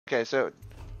Okay, so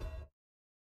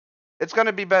it's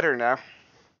gonna be better now.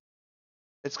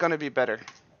 It's gonna be better.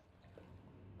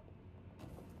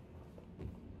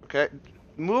 Okay,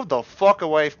 move the fuck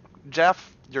away,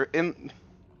 Jeff. You're in.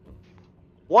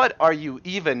 What are you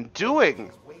even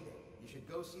doing? You should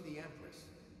go see the Empress.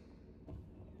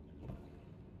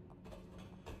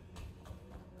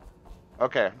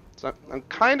 Okay, so I'm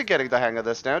kind of getting the hang of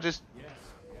this now. Just Yes,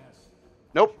 yes.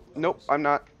 nope, nope. I'm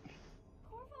not.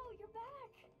 Corvo, you're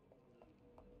back.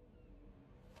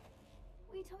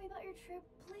 Will you tell me about your trip,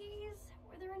 please?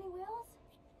 Were there any whales?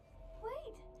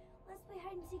 Wait, let's play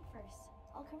hide and seek first.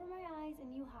 I'll cover my eyes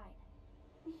and you hide.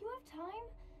 You have time?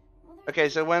 Well, Okay,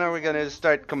 so when are we gonna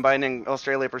start combining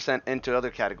Australia % into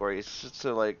other categories?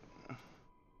 So like,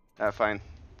 fine.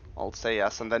 I'll say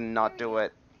yes and then not do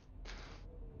it.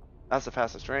 That's the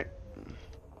fastest, right?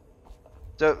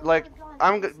 So like,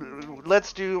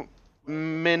 let's do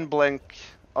min blank.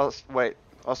 Wait,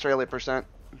 Australia %.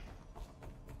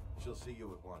 She'll see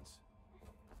you at once.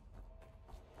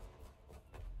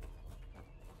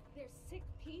 They're sick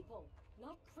people,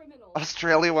 not criminals.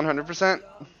 Australia 100%.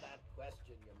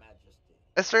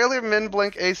 Australia min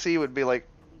blank AC would be like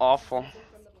awful.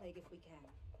 From the plague if we can.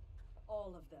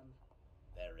 All of them.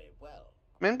 Very well.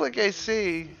 Min blank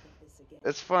AC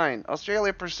is fine.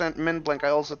 Australia % min blank I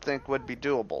also think would be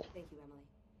doable. Thank you, Emily.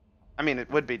 I mean, it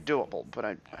would be doable, but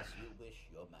As you wish,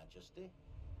 Your Majesty.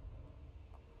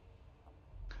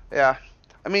 yeah.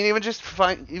 I mean, even just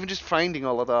finding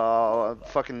all of the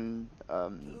fucking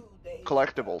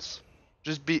collectibles,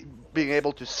 just being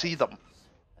able to see them.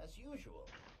 As usual.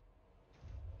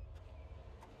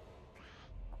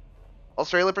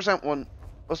 Australia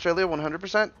Australia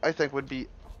 100% I think would be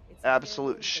It's the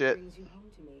absolute very shit. news that brings you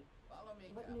home to me. Follow me,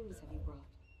 What Captain. news have you brought?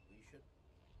 We should.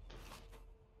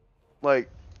 Like,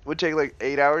 would take like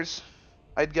 8 hours,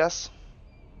 I'd guess.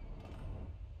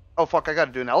 Oh fuck, I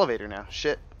gotta do an elevator now.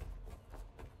 Shit.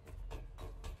 I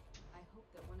hope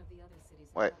that one of the other cities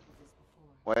has Wait. dealt with this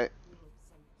before. Wait, We hope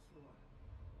some cure.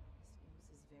 This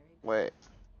news is very bad. wait.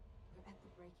 We're at the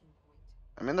breaking point.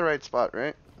 I'm in the right spot,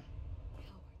 right?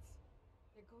 Cowards.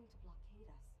 They're going to blockade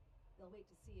us. They'll wait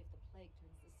to see if the plague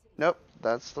turns the city. Nope,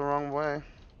 that's the wrong way.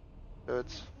 So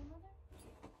it's...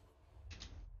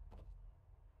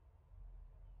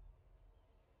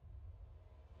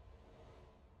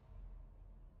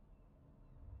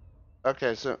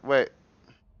 Okay, so, wait.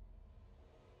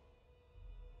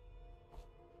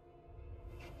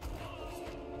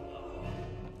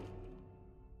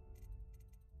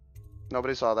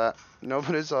 Nobody saw that.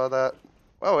 Nobody saw that.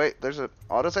 Oh wait, there's a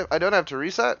autosave. I don't have to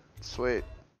reset? Sweet.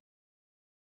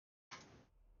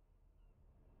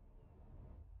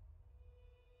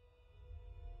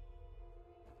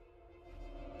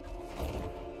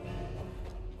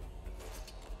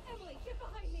 Emily, get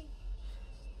behind me!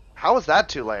 How was that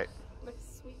too late? My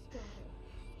sweet daughter.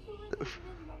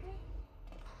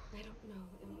 I don't know,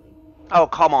 Emily. Oh,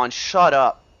 come on, shut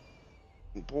up.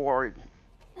 Boring.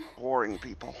 Boring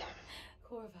people.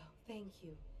 Corvo, thank you.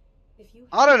 If you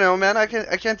I don't know, man. I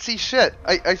can't see shit.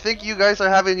 I think you guys are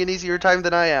having an easier time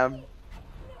than I am. No!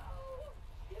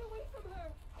 Get away from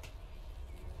her!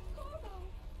 Corvo!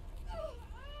 Mommy!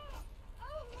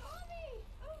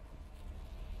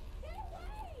 Get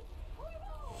away!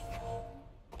 Corvo!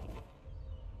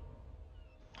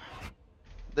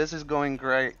 This is going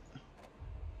great.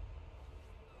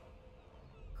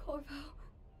 Corvo,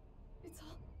 it's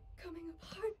all coming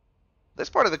apart. This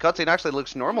part of the cutscene actually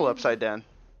looks normal upside down.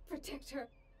 Protect her.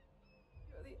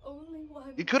 You're the only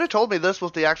one. You could have told me this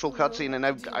was the actual cutscene and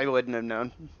I wouldn't have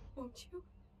known. Won't you?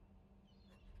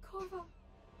 Corvo.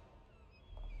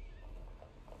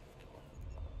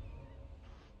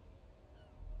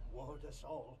 Ward us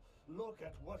all. Look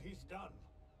at what he's done.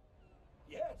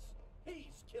 Yes,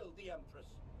 he's killed the Empress.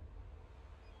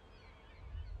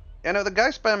 You know, the guy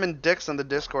spamming dicks in the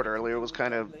Discord earlier was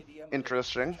kind of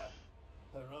interesting.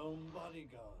 Her own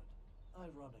bodyguard.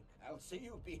 Ironic. I'll see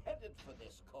you beheaded for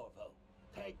this, Corvo.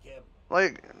 Take him.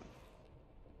 Like,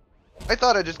 I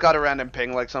thought I just got a random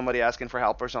ping, like somebody asking for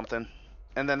help or something.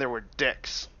 And then there were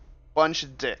dicks. Bunch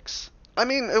of dicks. I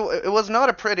mean, it was not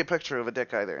a pretty picture of a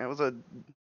dick either. It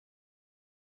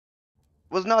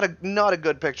was not a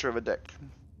good picture of a dick.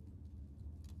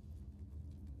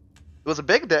 It was a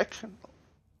big dick,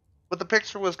 but the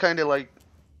picture was kind of like,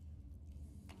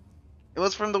 it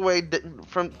was from the way it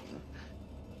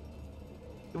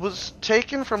was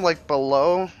taken from like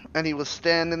below, and he was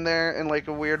standing there in like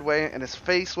a weird way, and his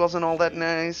face wasn't all that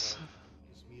nice.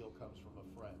 His meal comes from a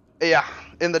friend.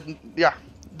 Yeah,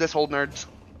 this whole nerds.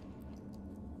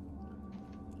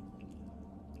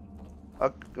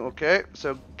 Okay,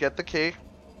 so get the key.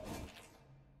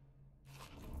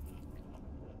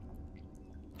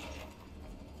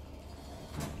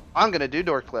 I'm gonna do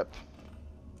door clip.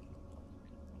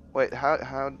 Wait, how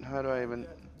do I even?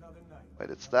 Yet another night. Wait,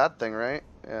 it's that thing, right?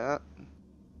 Yeah.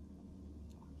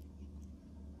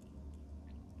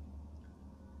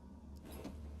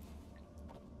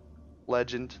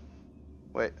 Legend.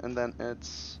 Wait, and then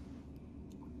it's.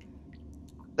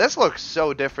 This looks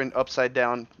so different, upside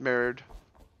down, mirrored.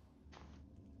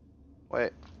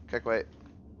 Wait, wait.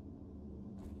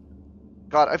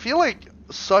 God, I feel like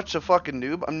such a fucking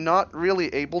noob. I'm not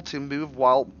really able to move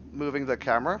while moving the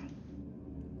camera.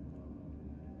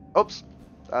 Oops.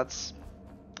 That's,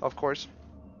 of course.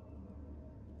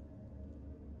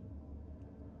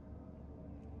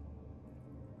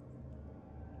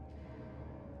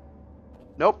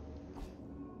 Nope.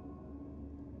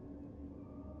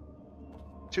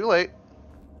 Too late.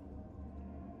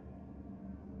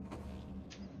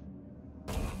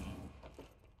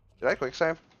 Did I quick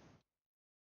save?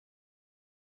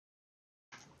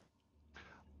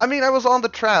 I mean, I was on the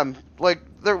tram. Like,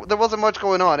 there wasn't much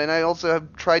going on, and I also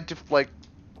have tried to, like,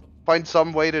 find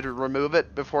some way to remove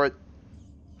it before it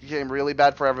became really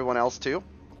bad for everyone else, too.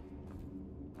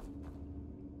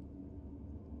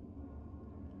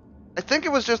 I think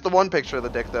it was just the one picture of the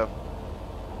dick, though.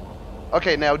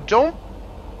 Okay, now don't...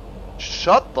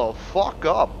 Shut the fuck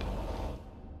up.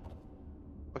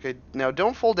 Okay, now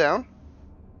don't fall down.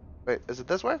 Wait, is it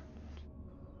this way?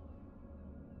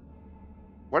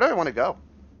 Where do I want to go?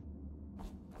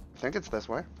 I think it's this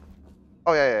way.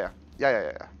 Oh, yeah.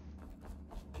 Yeah.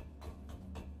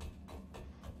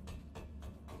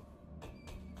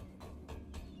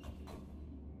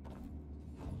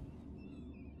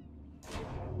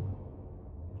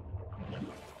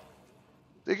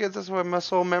 I guess that's why my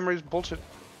soul memory's bullshit.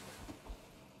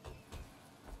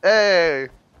 Hey!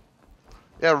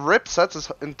 Yeah, Rip sets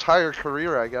his entire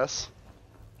career, I guess.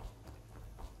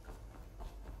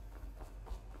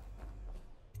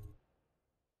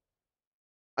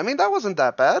 I mean, that wasn't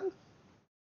that bad.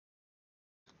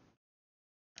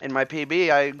 In my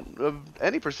PB, of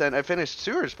any percent, I finished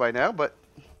sewers by now, but...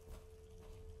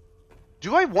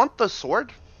 Do I want the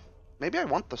sword? Maybe I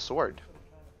want the sword.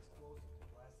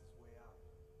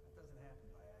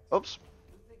 Oops.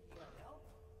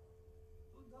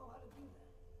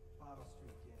 Bottle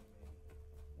Street gang, maybe.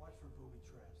 Watch for booby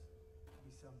traps. There'll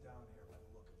be some down here by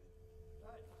the look of it.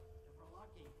 Right. If we're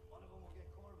lucky, one of them will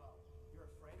get Corvo. You're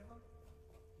afraid of him?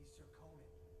 He's Sir Conan.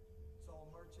 It's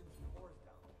all merchants and whores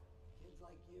down there. Kids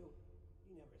like you,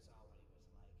 you never saw what he was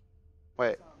like.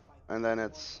 Wait, Saw him fight and then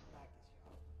the it's... practice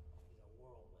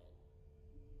yard.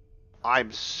 He's a whirlwind.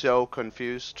 I'm so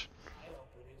confused. I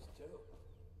hope it is too.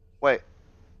 Wait.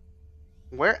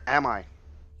 Where am I?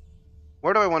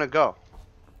 Where do I want to go?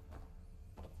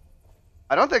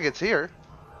 I don't think it's here.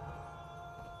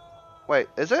 Wait,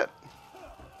 is it?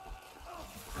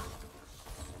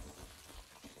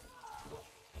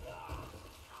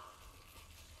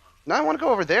 Now I want to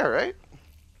go over there, right?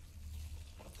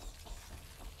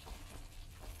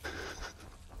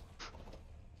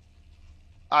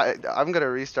 I'm gonna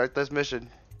restart this mission.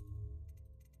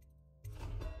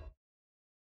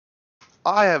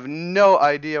 I have no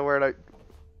idea where to...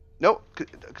 Nope,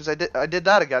 because I did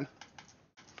that again.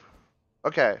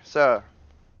 Okay, so...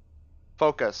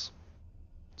 Focus.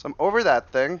 So I'm over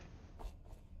that thing.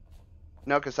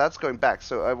 No, because that's going back,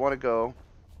 so I want to go...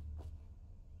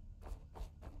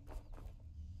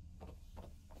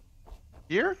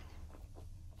 Here?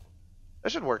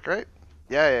 That should work, right?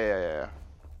 Yeah.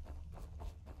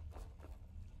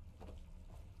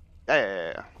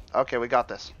 Yeah. Okay, we got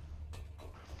this.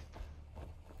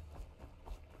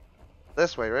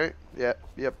 This way, right? Yeah.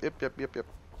 Yep.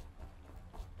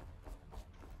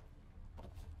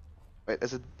 Wait,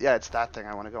 is it? Yeah, it's that thing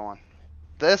I want to go on.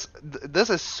 This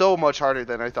is so much harder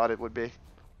than I thought it would be.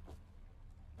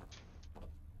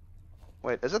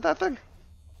 Wait, is it that thing?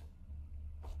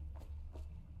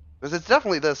 Because it's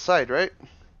definitely this side, right?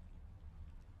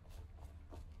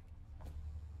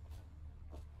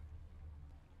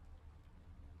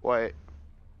 Wait.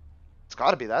 It's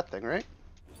gotta be that thing, right?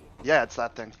 Yeah, it's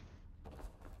that thing.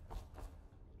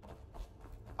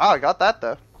 Oh, I got that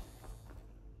though.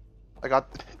 I got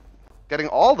getting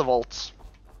all the volts.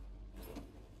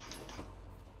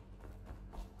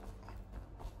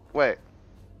 Wait.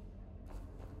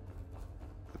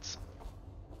 It's...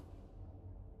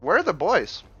 Where are the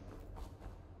boys?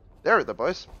 There are the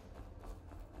boys.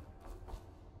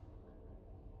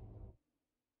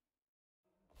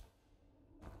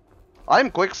 I'm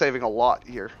quick saving a lot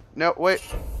here. No, wait.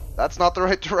 That's not the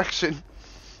right direction.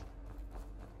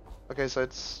 Okay, so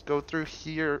let's go through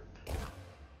here.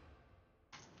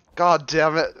 God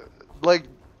damn it. Like,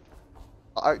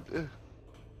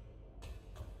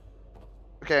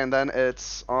 Okay, and then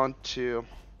it's on to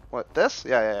what? This?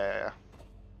 Yeah.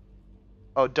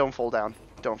 Oh, don't fall down.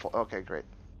 Don't fall. Okay, great.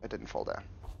 I didn't fall down.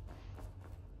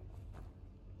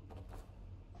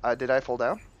 Did I fall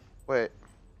down? Wait.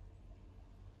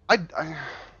 I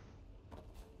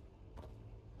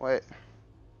wait.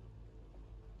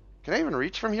 Can I even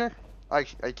reach from here? I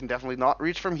can definitely not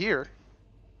reach from here.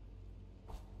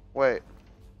 Wait.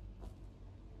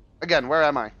 Again, where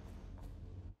am I?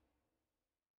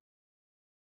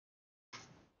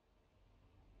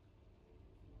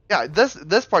 Yeah,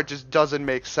 this part just doesn't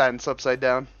make sense upside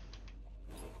down.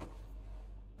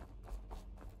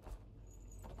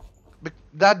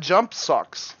 That jump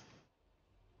sucks.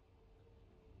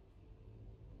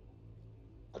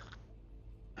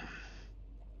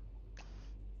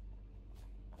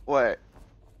 Wait.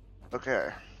 Okay.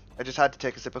 I just had to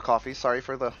take a sip of coffee. Sorry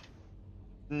for the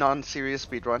non-serious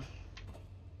speedrun.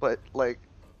 But, like...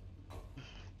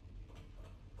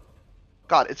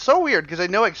 God, it's so weird because I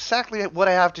know exactly what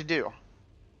I have to do.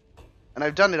 And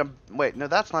I've done it... Wait, no,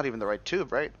 that's not even the right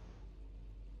tube, right?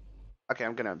 Okay,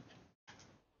 I'm gonna...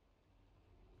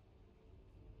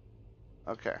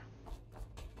 Okay.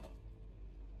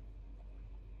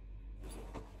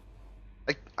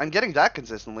 I'm getting that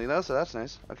consistently, though, so that's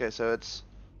nice. Okay, so it's...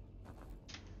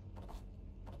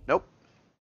 Nope.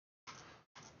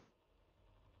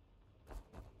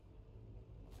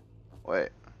 Wait.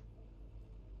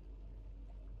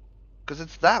 Because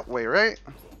it's that way, right?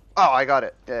 Oh, I got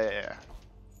it. Yeah,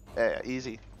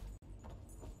 easy.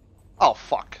 Oh,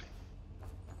 fuck.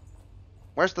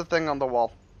 Where's the thing on the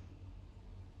wall?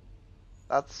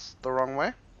 That's the wrong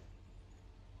way?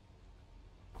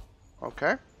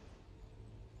 Okay.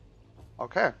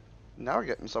 Okay. Now we're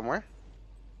getting somewhere.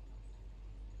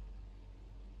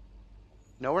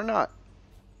 No, we're not.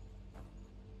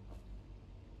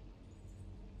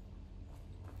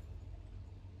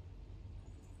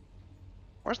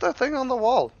 Where's that thing on the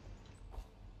wall?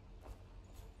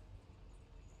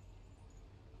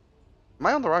 Am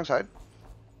I on the wrong side?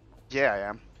 Yeah, I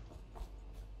am.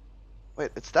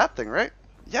 Wait, it's that thing, right?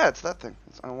 Yeah, it's that thing.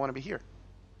 I want to be here.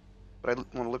 But I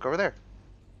want to look over there.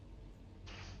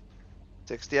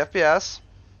 60 FPS.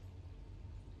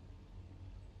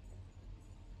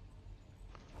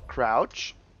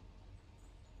 Crouch.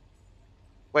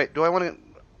 Wait, do I want to...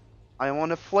 I want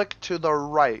to flick to the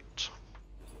right.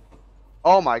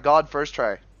 Oh my god, first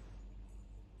try.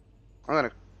 I'm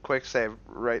gonna quick save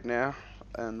right now,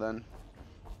 and then...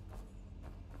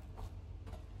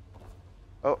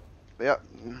 Oh, yep.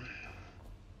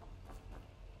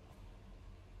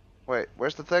 Wait,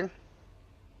 where's the thing?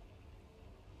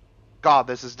 God,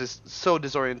 this is just so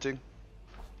disorienting.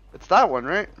 It's that one,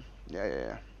 right? Yeah. We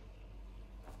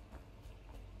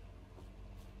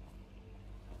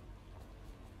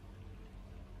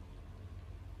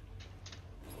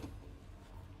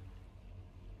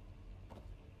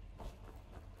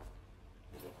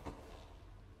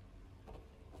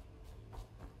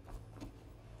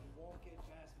won't get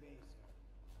past Mesa.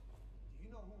 Do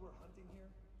you know who we're hunting here?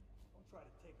 Don't try to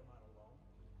take him out alone.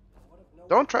 What if no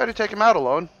Don't try to take him out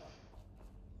alone.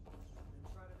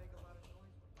 one try to make a lot of noise?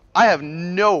 I have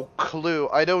no clue.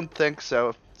 I don't think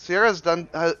so. Sierra's done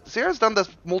this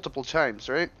multiple times,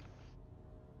 right?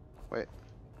 Wait.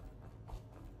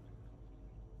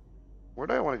 Where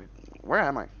do I want to... Where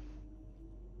am I?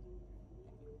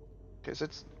 Okay, so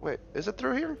it's... Wait, is it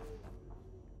through here?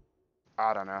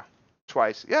 I don't know.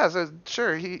 Twice. Yeah, so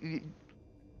sure, he...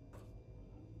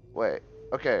 Wait.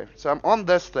 Okay, so I'm on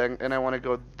this thing, and I want to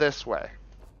go this way.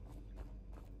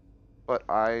 But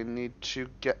I need to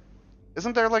get...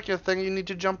 Isn't there like a thing you need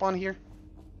to jump on here?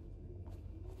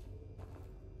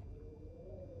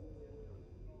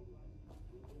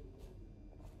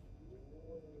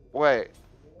 Wait.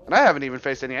 And I haven't even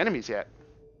faced any enemies yet.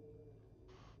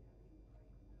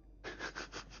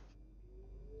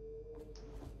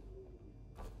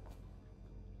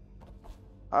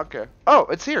 Okay. Oh,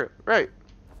 it's here. Right.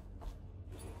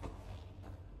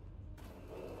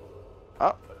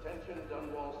 Oh.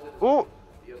 Oh.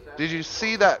 Did you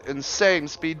see that insane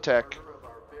speed tech?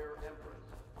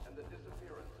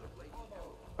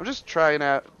 I'm just trying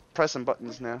out pressing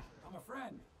buttons now. I'm a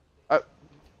friend.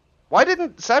 Why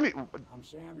didn't Samuel... I'm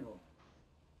Samuel.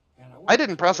 And I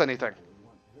didn't press anything.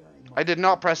 I did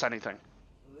not press anything.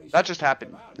 That just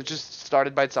happened. It just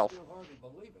started by itself. Still hard to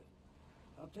believe it.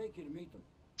 I'll take you to meet them.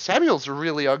 Samuel's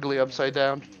really ugly upside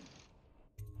down.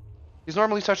 He's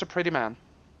normally such a pretty man.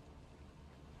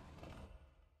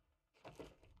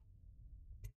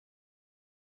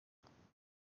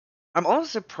 I'm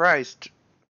almost surprised.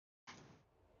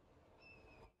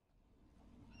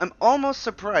 I'm almost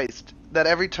surprised that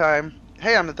every time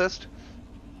Hey, Amethyst.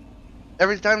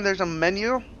 Every time there's a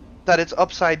menu, that it's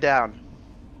upside down.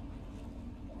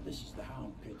 This is the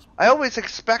Hound Pits. I always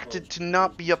expected to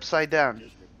not be upside down.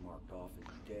 District marked off as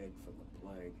dead from the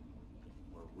plague.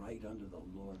 We're right under the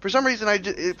Lord. For some reason,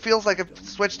 it feels like I've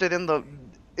switched it in the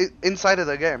inside of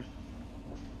the game.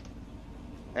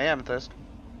 Hey, Amethyst.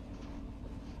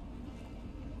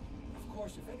 Of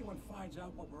course, if anyone finds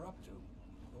out what we're up to,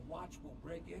 the Watch will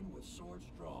break in with swords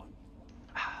drawn.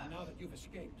 And now that you've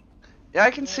escaped, Yeah,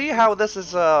 I can see how this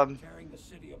is tearing the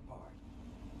city apart.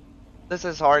 this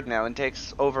is hard now and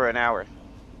takes over an hour.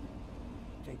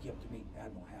 Take you up to meet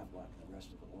Admiral Havelock and the rest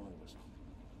of the Loyalists.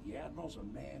 The Admiral's a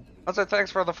man to be. Also, thanks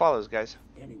for the follows, guys.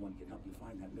 Anyone can help you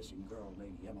find that missing girl,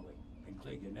 Lady Emily, and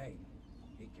clear your name.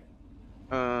 He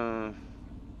can.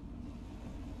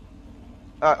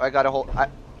 I gotta hold.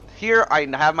 Here, I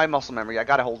have my muscle memory. I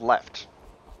gotta hold left.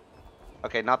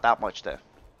 Okay, not that much though.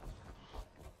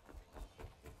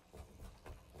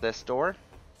 This door?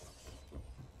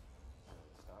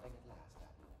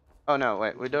 Oh no,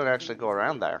 wait, we don't actually go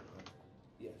around there.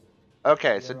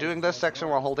 Okay, so doing this section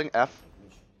while holding F.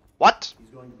 What? He's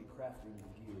going to be crafting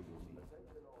the gear you'll need.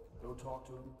 Go talk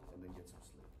to him and then get some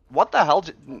sleep. What the hell?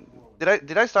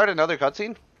 Did I start another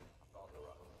cutscene?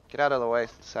 Get out of the way,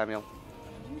 Samuel.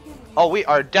 Oh, we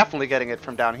are definitely getting it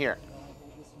from down here.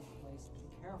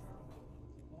 Careful.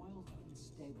 Oil's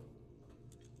unstable.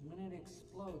 When it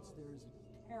explodes, there is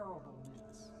a terrible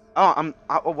mess. Oh,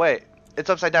 oh, wait. It's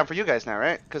upside down for you guys now,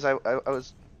 right? Because I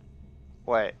was...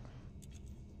 Wait.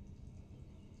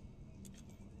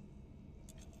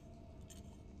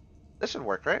 This should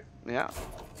work, right? Yeah.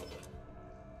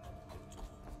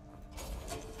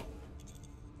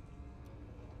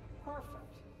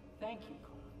 Perfect. Thank you,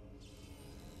 Cole.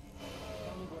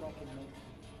 Tell me what I can make.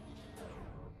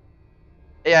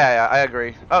 Yeah, I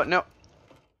agree. Oh, no.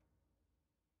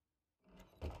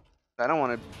 I don't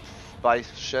want to buy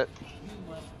shit. You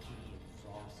must be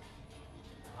exhausted.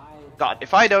 God,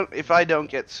 if I don't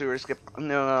get sewer skip,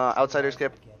 no, outsider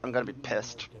skip, I'm gonna be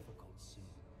pissed. Difficult soon.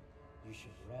 You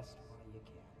should rest while you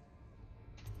can.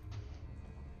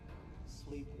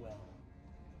 Sleep well.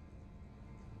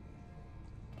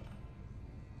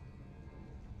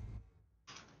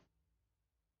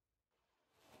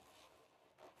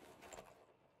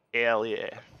 Hell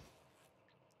yeah.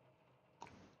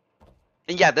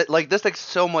 And yeah, like this takes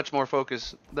so much more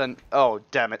focus than. Oh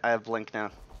damn it! I have blink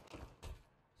now.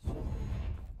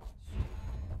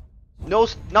 No,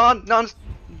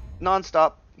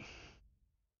 non-stop.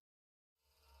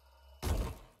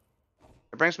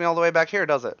 It brings me all the way back here,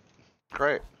 does it?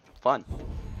 Great, fun.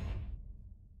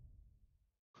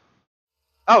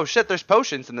 Oh shit! There's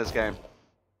potions in this game.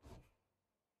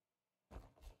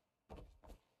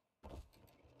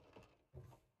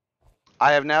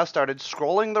 I have now started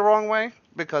scrolling the wrong way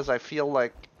because I feel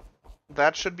like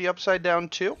that should be upside down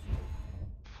too.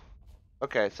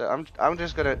 Okay, so I'm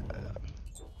just gonna.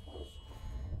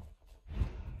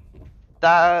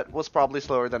 That was probably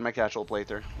slower than my casual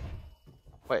playthrough.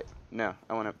 Wait, no,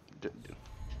 I want to.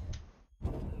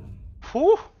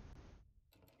 Whew.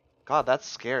 God, that's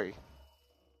scary.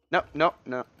 No, no,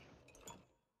 no.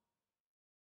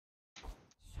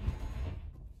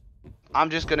 I'm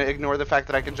just gonna ignore the fact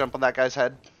that I can jump on that guy's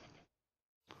head.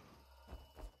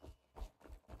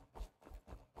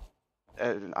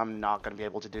 I'm not gonna be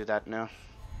able to do that now.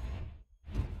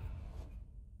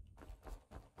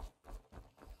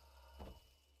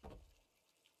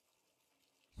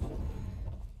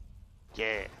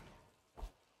 Yeah.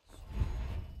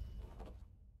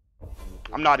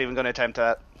 I'm not even gonna attempt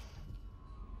that.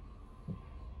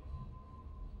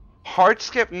 Hard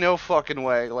skip? No fucking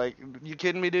way. Like, you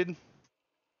kidding me, dude?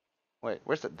 Wait,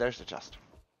 there's the chest.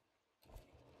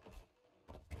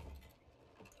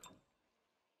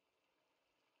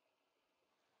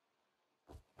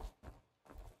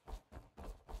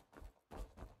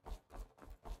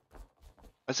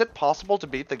 Is it possible to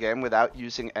beat the game without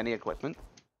using any equipment?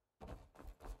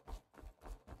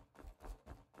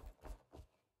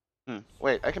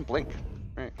 Wait, I can blink.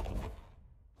 Right.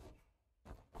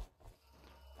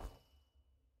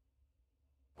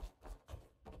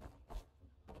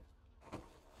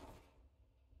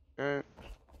 Okay.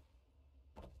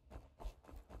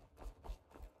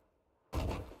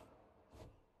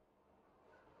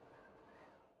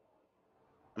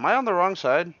 Am I on the wrong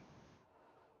side?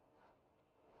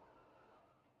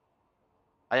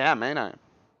 I am, ain't I?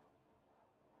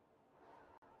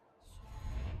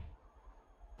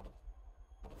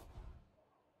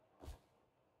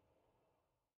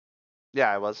 Yeah,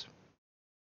 I was.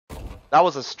 That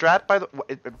was a strat by the...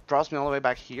 It draws me all the way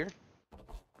back here?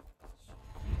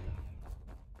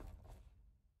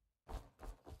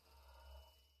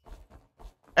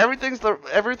 Everything's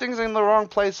in the wrong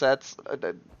place. That's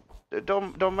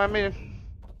don't mind me.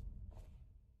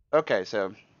 Okay,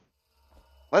 so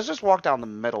let's just walk down the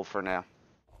middle for now.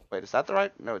 Wait, is that the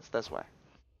right? No, it's this way.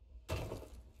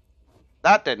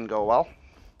 That didn't go well.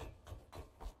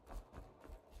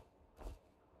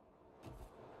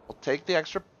 I'll take the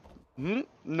extra. No,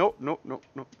 no, no,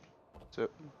 no. So,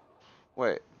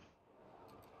 wait.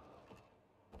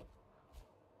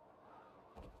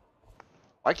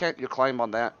 Why can't you climb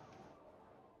on that?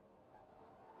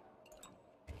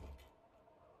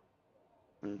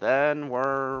 And then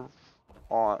we're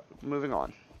moving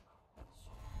on.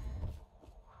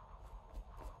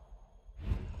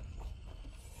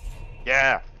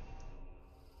 Yeah.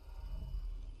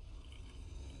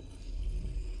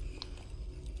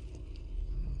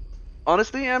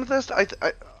 Honestly, Amethyst,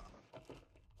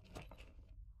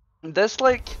 this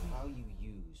like How you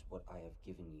use what I have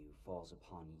given you falls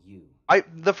upon you.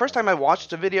 the first time I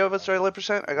watched a video of Australia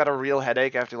percent, I got a real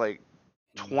headache after like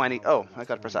 20. Oh, I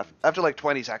got to press F after like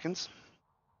 20 seconds.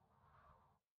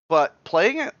 But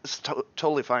playing it is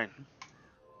totally fine.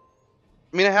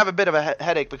 I mean, I have a bit of a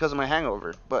headache because of my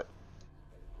hangover, but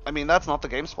I mean that's not the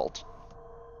game's fault.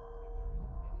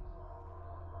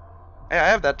 Hey, I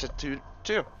have that tattoo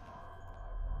too.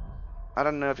 I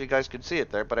don't know if you guys could see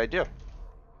it there, but I do.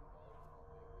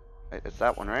 Wait, it's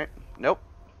that one, right? Nope.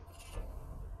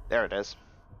 There it is.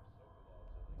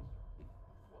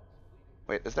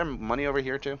 Wait, is there money over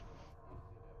here too?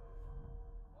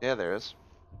 Yeah, there is.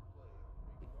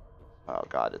 Oh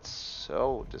god, it's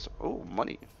so oh,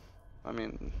 money. I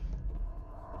mean,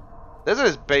 this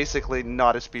is basically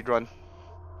not a speedrun.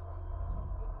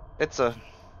 It's a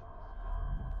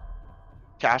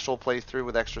casual playthrough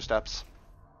with extra steps.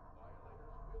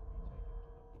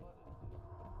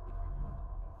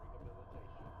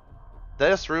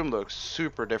 This room looks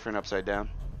super different upside down.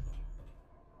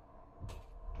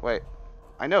 Wait,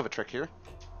 I know of a trick here.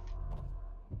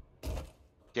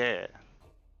 Yeah.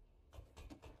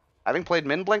 Having played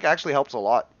Min Blink actually helps a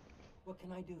lot. What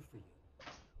can I do for you?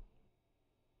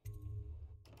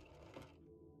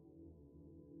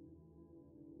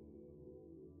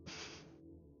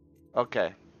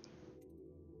 Okay.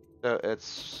 So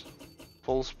it's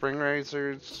full spring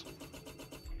razors,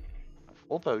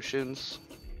 full potions,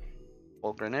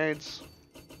 full grenades.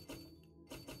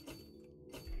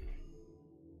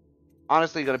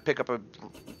 Honestly, gonna pick up a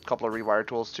couple of rewire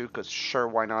tools too, cause sure,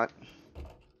 why not?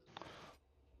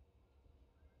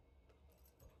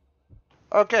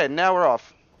 Okay, now we're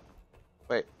off.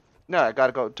 Wait, no, I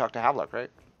gotta go talk to Havelock, right?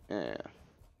 Yeah.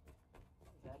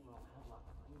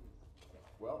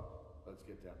 Well, let's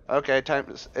get down. Okay, time.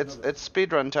 It's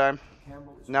speedrun time.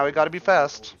 Now we gotta be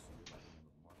fast.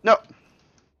 No.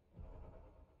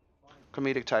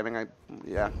 Comedic timing.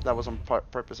 Yeah, that was on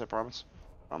purpose. I promise.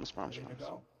 Promise. Ready to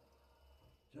go?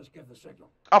 Just give the signal.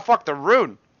 Oh fuck the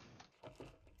rune.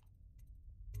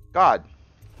 God.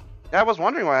 Yeah, I was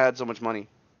wondering why I had so much money.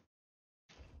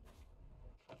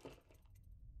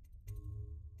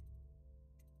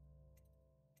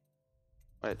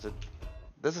 Wait,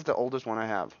 this is the oldest one I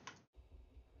have.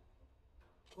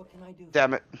 What can I do?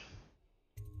 Damn it.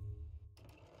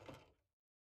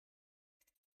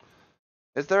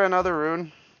 Is there another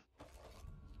rune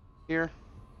here?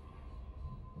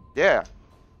 Yeah.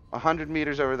 100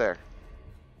 meters over there.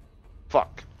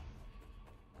 Fuck.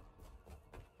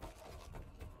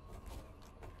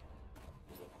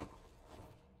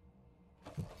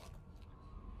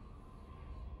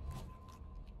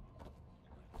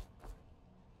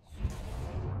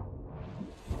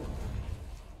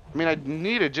 I mean, I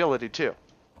need agility too.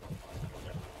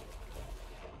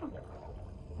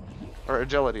 Or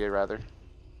agility, rather.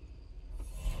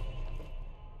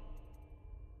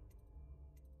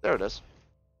 There it is.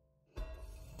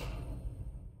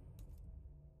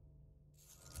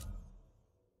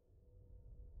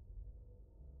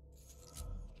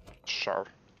 Sure.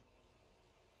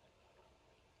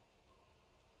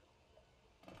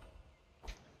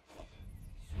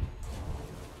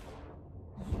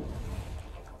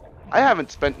 I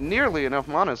haven't spent nearly enough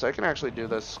mana, so I can actually do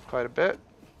this quite a bit.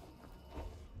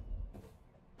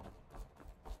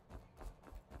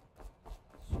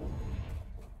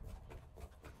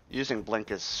 Using Blink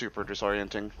is super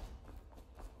disorienting.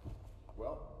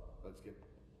 Well, let's get.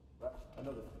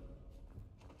 Another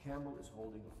thing. Campbell is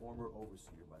holding a former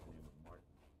overseer by the name of Martin.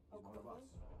 He's one of us.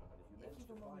 And if you manage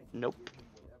to find him, Nope.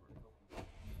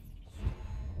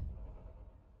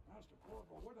 Master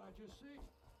Corporal, what did I just see?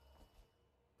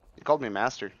 He called me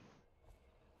master.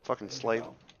 Fucking Ready to slave.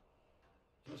 go?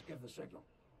 Just give the signal.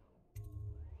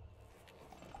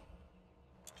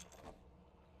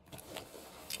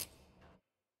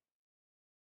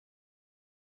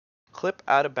 clip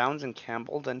out of bounds in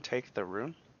Campbell, then take the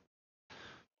rune?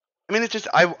 I mean, it's just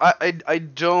I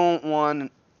don't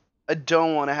want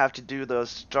to have to do the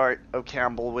start of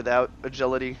Campbell without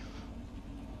agility.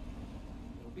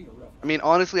 It'll be a rough. I mean,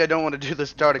 honestly, I don't want to do the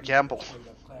start of Campbell. Straight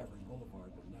up Clavering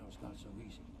Boulevard, but now it's not so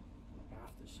easy.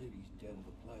 Half the city's dead of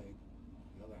the plague.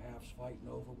 The other half's fighting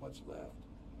over what's left.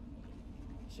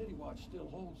 City Watch still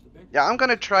holds the big. Yeah, I'm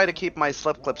gonna try to keep my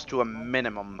slip clips to a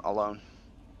minimum alone.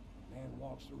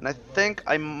 And I think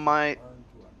I might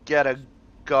get a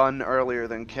gun earlier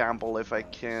than Campbell if I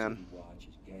can. City Watch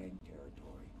is gang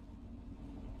territory.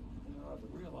 And there are the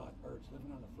real odd birds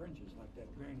living on the fringes like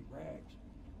that Granny Rags.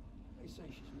 They say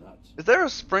she's nuts. Is there a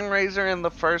spring razor in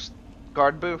the first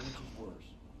guard booth? Which is worse?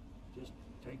 Just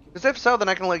take it. Because if so, then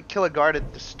I can like kill a guard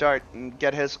at the start and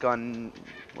get his gun.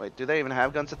 Wait, do they even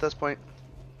have guns at this point?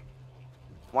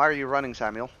 Why are you running,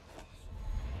 Samuel?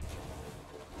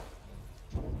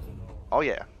 Oh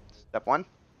yeah. Step one.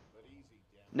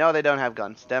 No, they don't have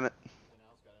guns. Damn it.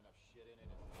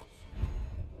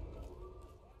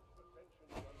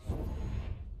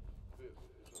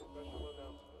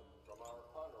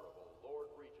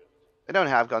 They don't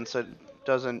have guns, so it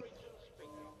doesn't.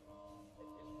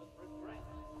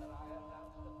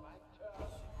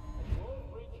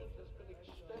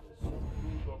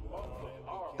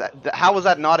 How was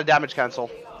that not a damage cancel?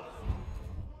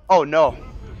 Oh no.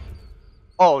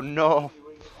 Oh no.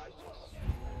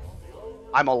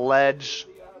 I'm a ledge.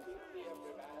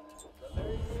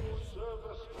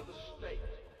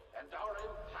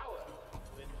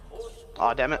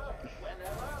 Aw, damn it.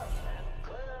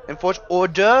 Enforce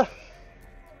order.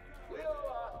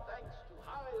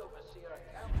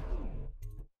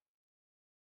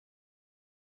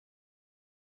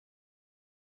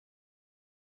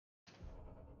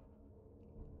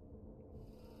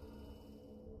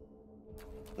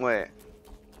 Wait.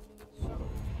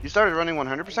 You started running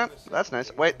 100%? That's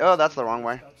nice. Wait, oh, that's the wrong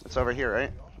way. It's over here,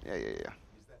 right? Yeah.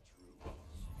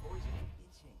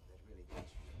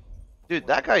 Dude,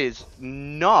 that guy is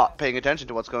not paying attention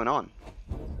to what's going on.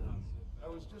 I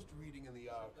was just reading in the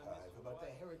archive about the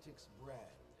Heretics brand.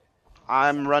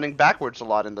 I'm running backwards a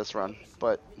lot in this run,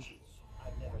 but...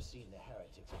 I've never seen the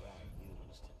Heretics brand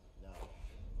used. No,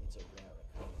 it's a rare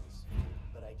occurrence.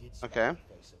 But I did spot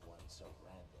the face of one so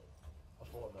branded. A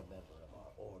former member of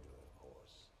our order, of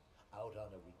course. Out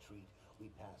on a retreat, we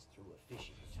passed through a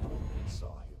fishing town and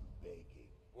saw him begging.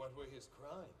 What were his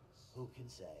crimes? Who can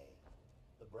say?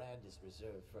 The brand is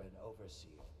reserved for an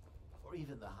overseer, or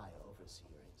even the high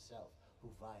overseer himself, who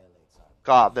violates our...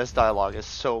 God, this dialogue is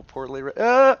so poorly written.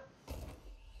 Remember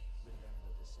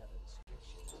the 7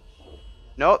 strictures.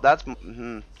 No, that's... The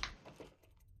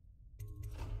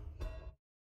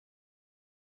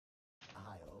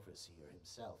high overseer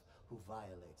himself, who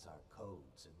violates our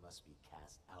codes and must be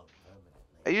cast out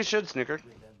permanently. You should, Snicker.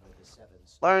 Remember the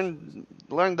 7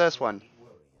 Learn this one.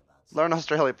 worry about Learn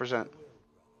Australia %.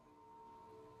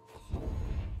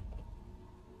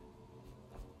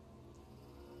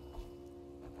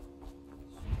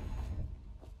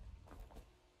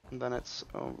 And then it's...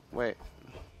 Oh, wait.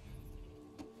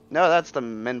 No, that's the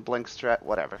min blink strat.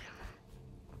 Whatever.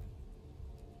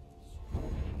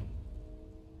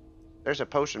 There's a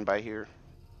potion by here.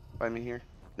 By me here.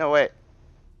 No, wait.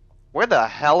 Where the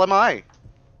hell am I?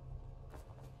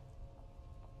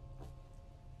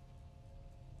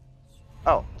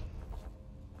 Oh.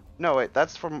 No, wait.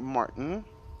 That's from Martin.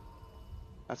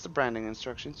 That's the branding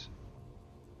instructions.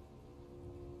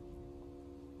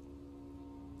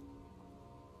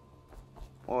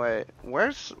 Wait,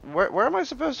 where am I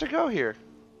supposed to go here?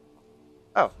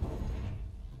 Oh.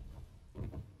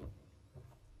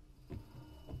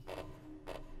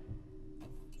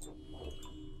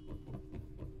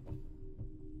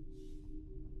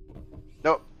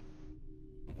 Nope.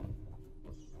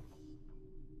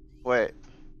 Wait.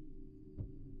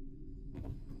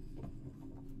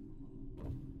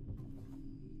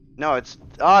 No, it's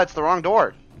the wrong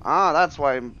door. Ah, that's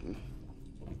why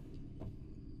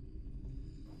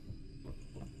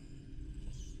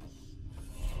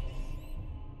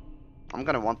I'm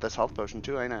gonna want this health potion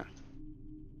too, ain't I?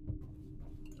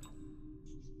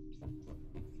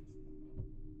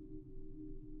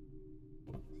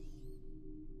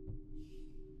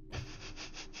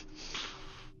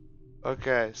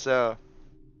 Okay, so...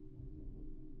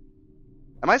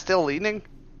 Am I still leading?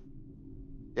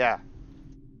 Yeah.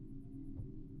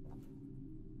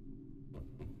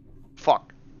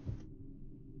 Fuck.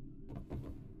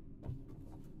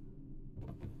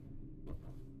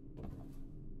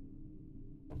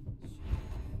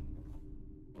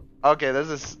 Okay, this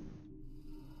is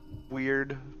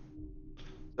weird.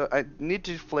 So I need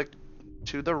to flick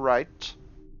to the right.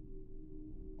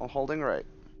 While holding right.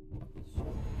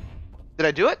 Did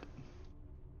I do it?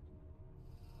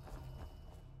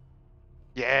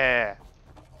 Yeah.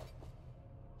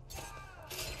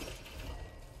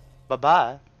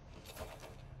 Bye-bye.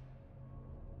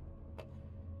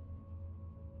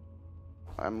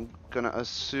 I'm gonna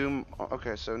assume...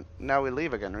 Okay, so now we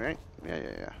leave again, right?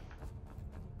 Yeah.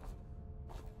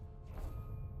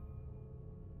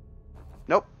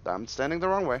 Nope, I'm standing the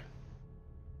wrong way.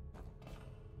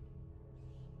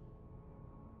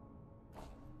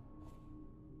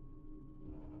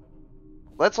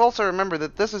 Let's also remember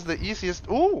that this is the easiest...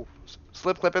 Ooh!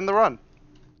 Slip, clip, in the run.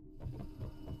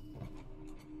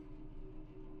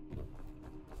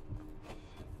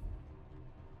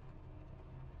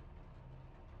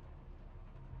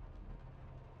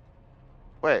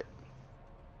 Wait.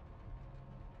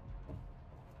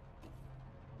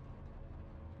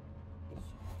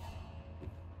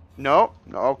 No?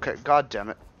 Okay, god damn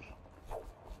it.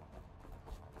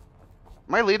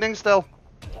 Am I leading still?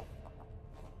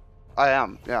 I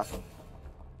am, yeah.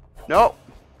 No!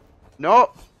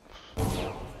 No!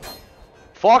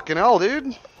 Fucking hell,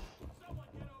 dude!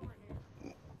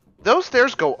 Those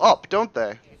stairs go up, don't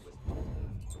they?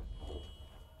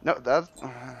 No, that's...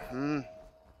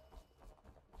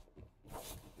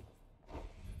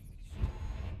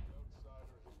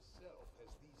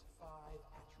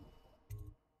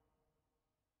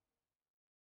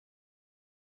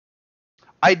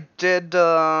 I did,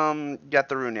 get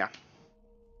the rune, yeah.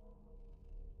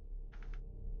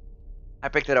 I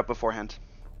picked it up beforehand.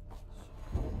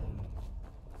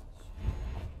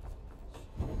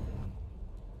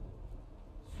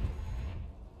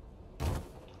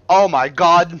 Oh my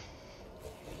god!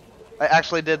 I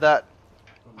actually did that.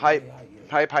 Hype.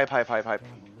 Hype. Campbell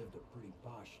lived a pretty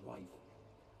posh life.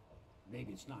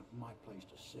 Maybe it's not my place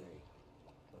to say,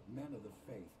 but men of the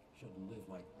faith shouldn't live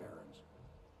like barons.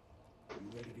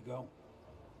 You ready to go?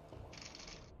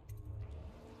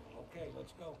 Okay,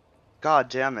 let's go. God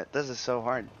damn it, this is so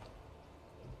hard.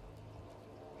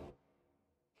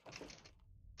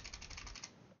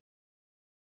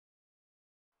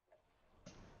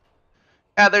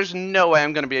 Yeah, there's no way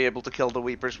I'm gonna be able to kill the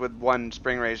Weepers with one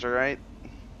Spring Razor, right?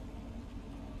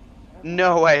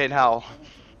 No way in hell.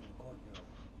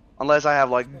 Unless I have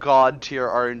like god tier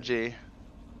RNG.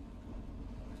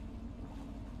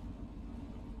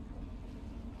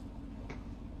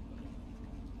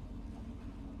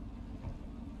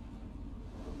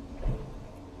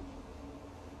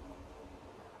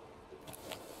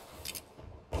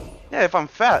 Yeah, if I'm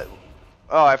fat.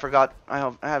 Oh, I forgot. I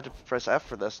have to press F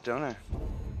for this, don't I?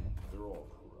 They're all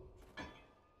corrupt.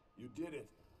 You did it.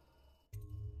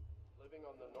 Living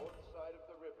on the north side of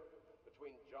the river,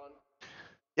 between John...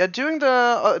 Yeah, doing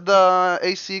the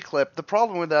AC clip, the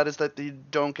problem with that is that you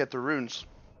don't get the runes.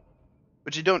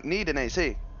 But you don't need an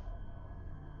AC.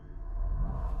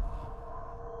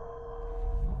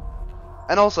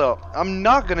 And also, I'm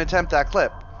not gonna attempt that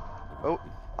clip. Oh,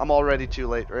 I'm already too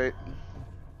late, right?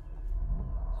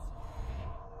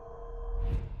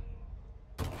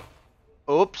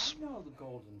 Oops. I know the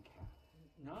Golden Cat,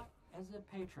 not as a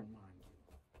patron, mind you.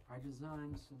 I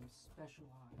designed some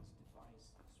specialized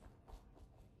devices.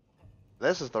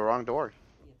 This is the wrong door.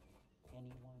 If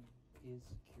anyone is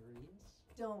curious.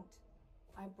 Don't.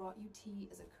 I brought you tea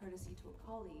as a courtesy to a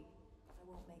colleague. I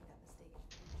won't make that mistake in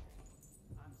the future.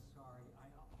 I'm sorry, I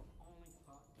only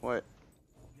thought... What?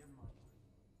 Never mind.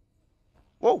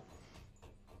 Whoa.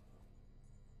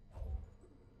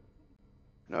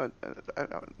 No, I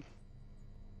don't.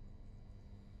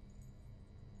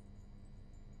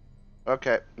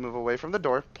 Okay, move away from the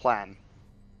door. Plan.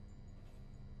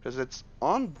 Because it's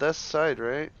on this side,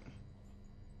 right?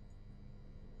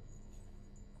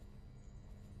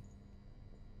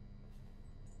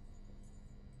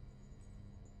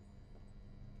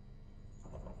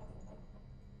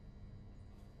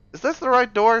 Is this the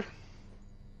right door?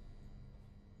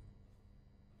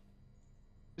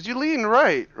 Because you lean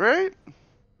right, right?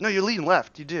 No, you lean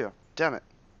left. You do. Damn it.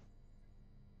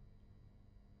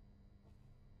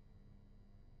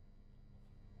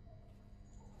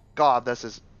 God, this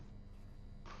is...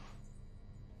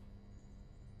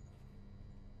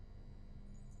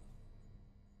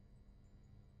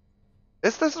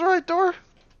 Is this the right door?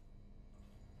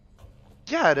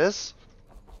 Yeah, it is.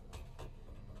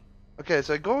 Okay,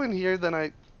 so I go in here, then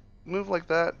I move like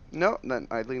that. No, then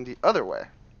I lean the other way.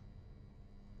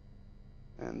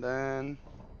 And then...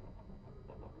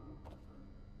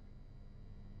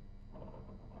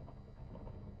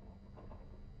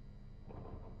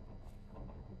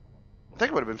 I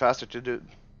think it would have been faster to do...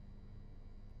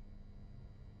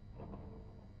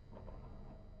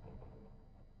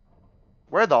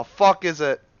 Where the fuck is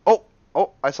it? Oh!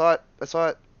 Oh, I saw it. I saw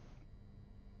it.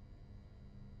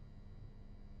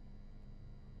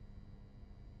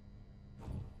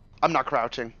 I'm not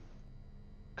crouching.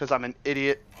 Because I'm an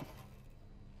idiot.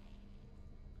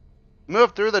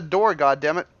 Move through the door,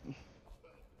 goddammit.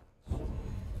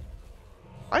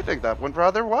 I think that went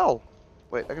rather well.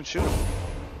 Wait, I can shoot him.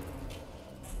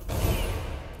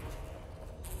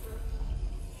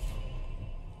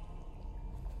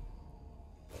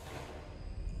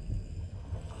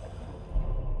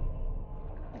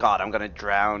 God, I'm gonna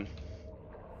drown.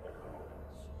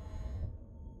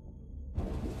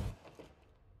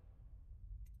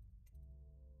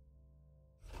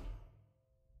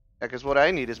 Yeah, because what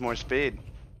I need is more speed.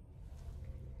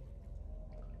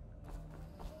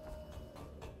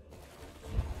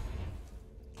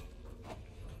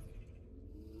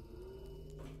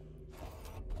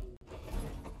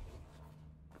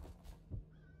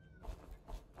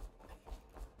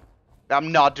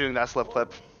 I'm not doing that slip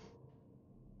clip.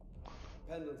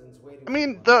 I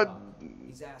mean, the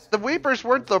Weepers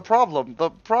weren't the problem. The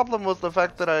problem was the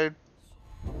fact that I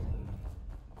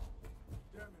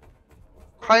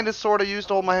kind of sort of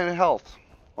used all my health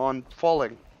on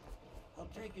falling. I'll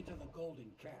take you to the Golden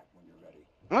Cat when you're ready.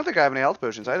 I don't think I have any health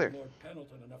potions either. Lord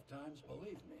Pendleton enough times,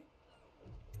 believe me.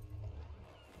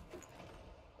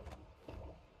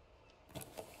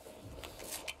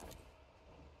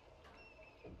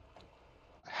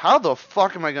 How the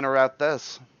fuck am I gonna route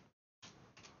this?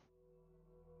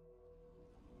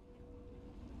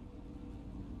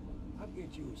 I'll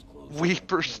get you as close.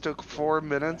 Weepers took 4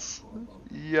 minutes.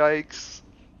 Yikes.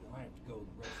 You'll have to go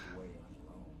the rest of the way on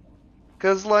your own.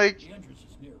 Cause like, The entrance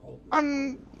is near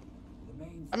Holger's.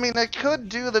 I mean, I could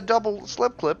do the double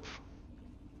slip clip.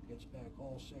 Gets back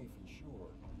all safe and sure.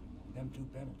 Them two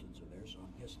Pendletons are there, so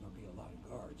I'm guessing there'll be a lot of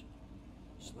guards.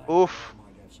 Slack Oof.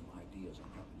 might have some ideas on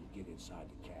helping you get inside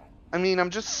the cat. I mean, I'm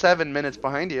just 7 minutes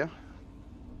behind you.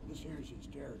 This here's his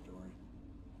territory.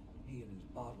 He and his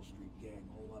Bottle Street gang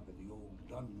hole up at the old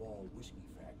Dunwall whiskey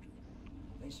factory.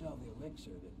 They sell the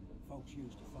elixir that folks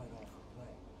use to fight off the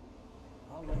plague.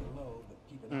 I'll lay low, but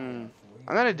keep an eye out for you.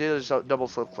 I'm gonna do this double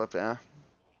slip clip, yeah.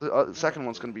 The second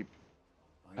one's gonna be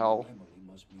hell. Emily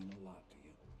must mean a lot to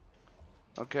you.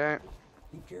 Okay.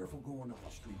 Be careful going up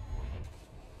the street.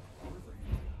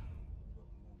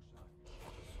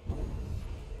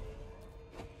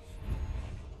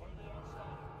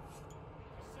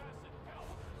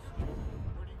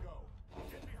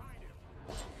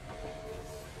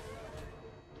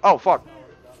 Oh, fuck.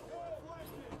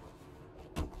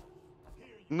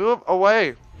 Move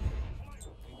away.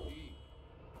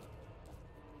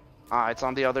 Ah, it's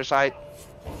on the other side.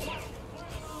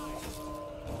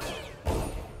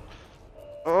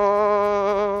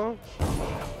 Oh.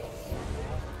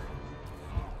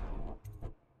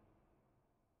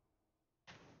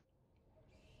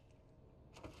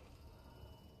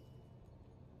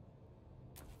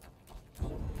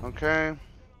 Okay.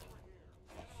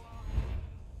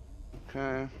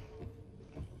 Okay.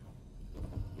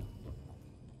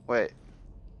 Wait.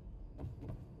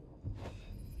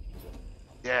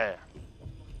 Yeah.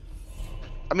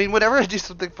 I mean, whenever I do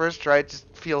something first try, it just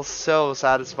feels so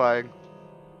satisfying.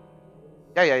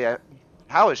 Yeah.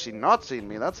 How has she not seen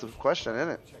me? That's the question, isn't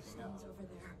it?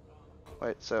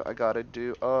 Wait, so I gotta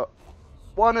do,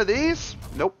 one of these?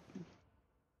 Nope.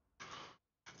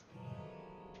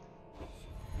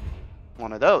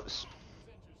 One of those.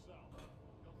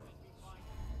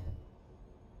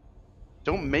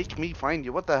 Don't make me find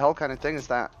you. What the hell kind of thing is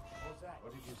that?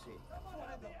 What did you see?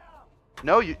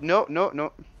 No,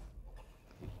 no.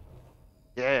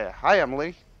 Yeah, hi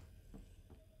Emily.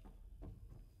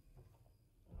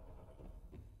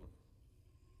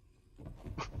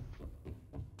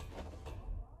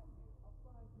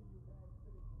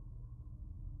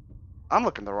 I'm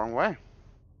looking the wrong way.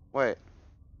 Wait.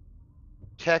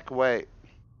 Check, wait.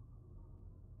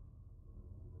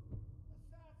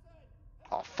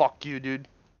 Oh, fuck you, dude.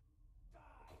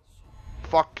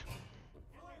 Fuck.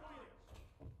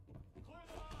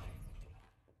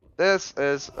 This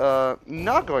is,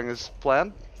 not going as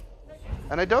planned.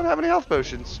 And I don't have any health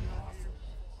potions.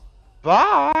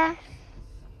 Bye!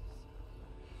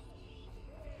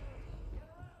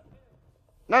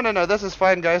 No, this is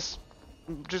fine, guys.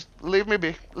 Just leave me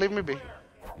be. Leave me be.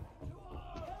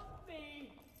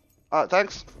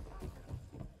 Thanks.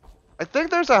 I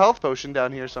think there's a health potion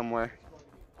down here somewhere.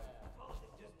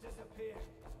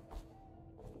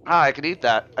 Ah, I can eat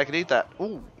that. I can eat that.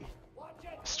 Ooh.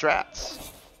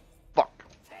 Strats. Fuck.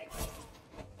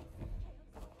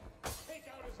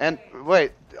 And,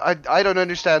 wait. I don't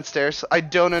understand stairs. I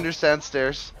don't understand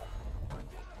stairs.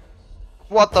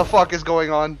 What the fuck is going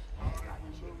on?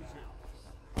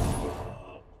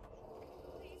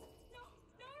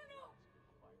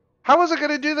 How was it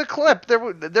gonna do the clip? There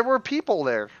were people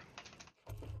there.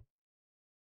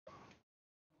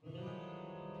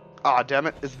 Aw, damn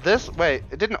it. Is this... Wait,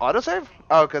 it didn't autosave?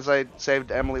 Oh, because I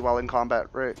saved Emily while in combat,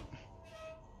 right.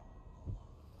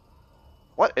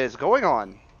 What is going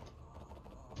on?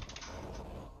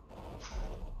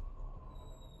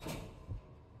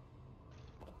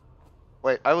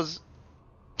 Wait, I was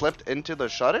flipped into the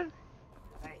shutter?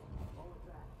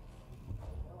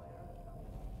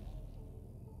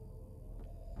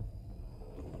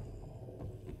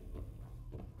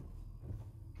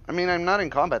 I mean, I'm not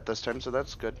in combat this time, so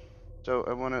that's good. So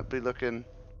I want to be looking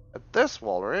at this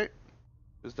wall, right?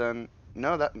 Because then...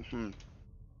 No, that...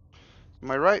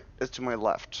 My right is to my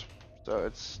left. So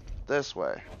it's this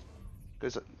way.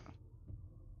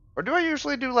 Or do I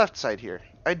usually do left side here?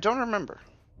 I don't remember.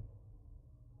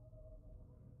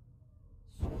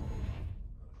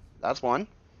 That's one.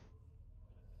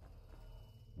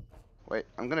 Wait,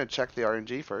 I'm gonna check the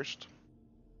RNG first.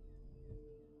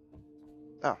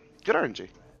 Oh, good RNG.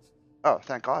 Oh,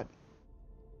 thank God.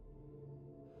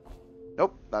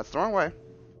 Nope, that's the wrong way.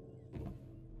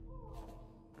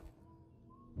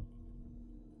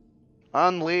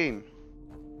 Unlean.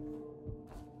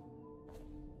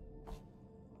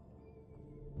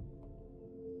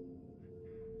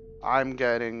 I'm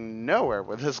getting nowhere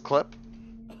with this clip.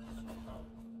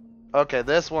 Okay,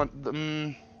 this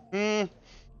one... I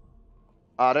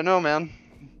don't know, man.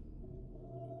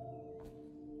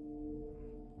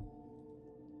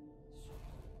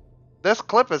 This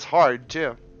clip is hard,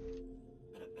 too.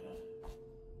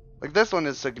 Like, this one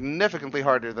is significantly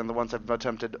harder than the ones I've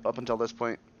attempted up until this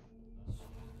point.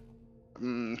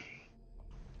 Maybe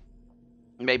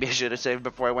I should have saved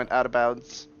before I went out of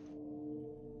bounds.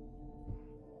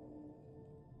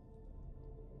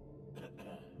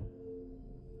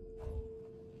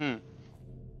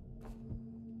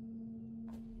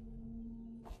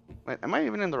 Wait, am I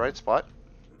even in the right spot?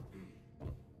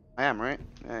 I am, right?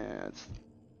 Yeah, it's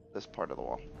this part of the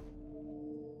wall.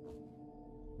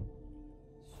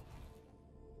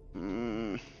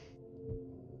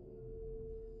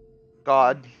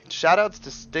 God. Shoutouts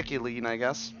to Sticky Lean, I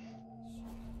guess.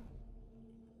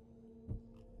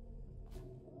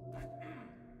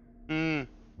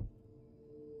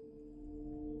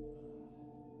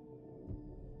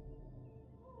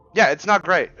 Yeah, it's not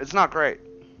great. It's not great.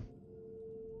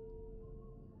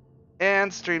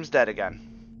 And stream's dead again.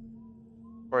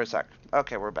 For a sec.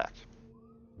 Okay, we're back.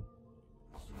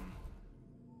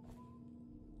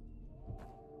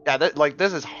 Yeah,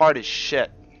 this is hard as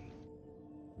shit.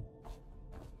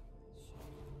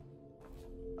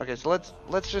 Okay, so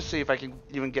let's just see if I can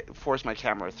even force my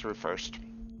camera through first.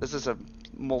 This is a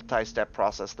multi-step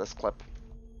process, this clip.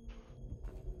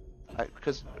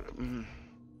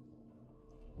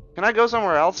 Can I go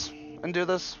somewhere else and do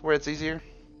this where it's easier?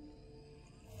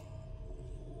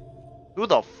 Who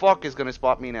the fuck is gonna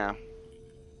spot me now?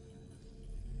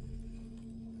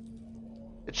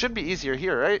 It should be easier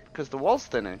here, right? Because the wall's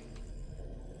thinning.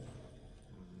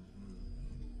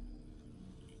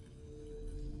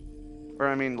 Or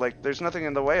I mean, like, there's nothing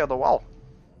in the way of the wall.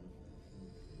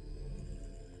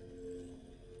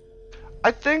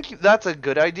 I think that's a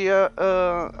good idea,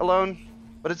 alone.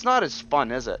 But it's not as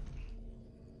fun, is it?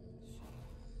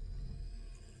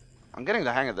 I'm getting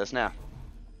the hang of this now.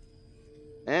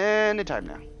 Anytime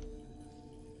now.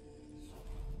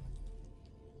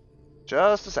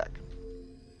 Just a sec.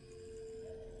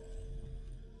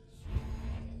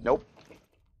 Nope.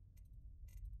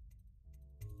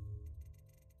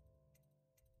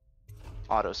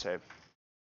 Autosave.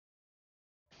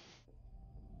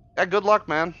 Yeah, good luck,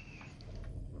 man.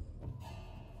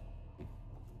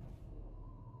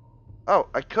 Oh,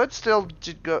 I could still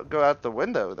go out the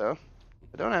window, though.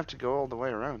 I don't have to go all the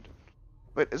way around.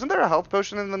 Wait, isn't there a health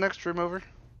potion in the next room over?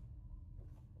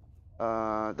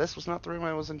 This was not the room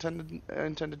I was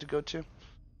intended to go to.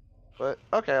 But,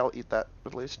 okay, I'll eat that,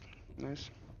 at least. Nice.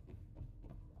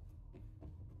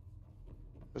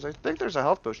 Because I think there's a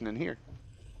health potion in here.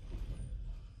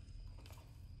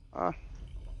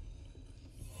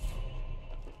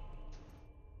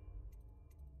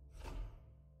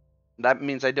 That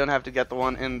means I don't have to get the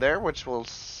one in there, which will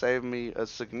save me a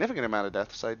significant amount of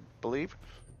deaths, I believe.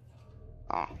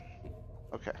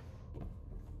 Okay.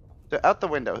 So out the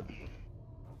window.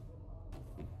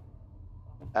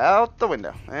 Out the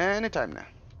window. Anytime now.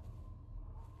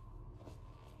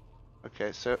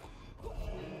 Okay, so...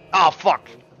 Oh, fuck!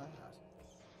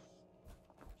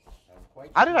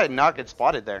 How did I not get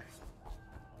spotted there?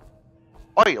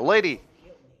 Oi, lady!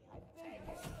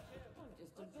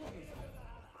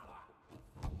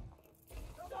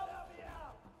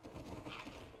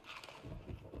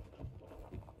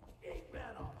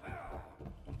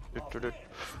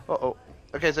 Uh-oh.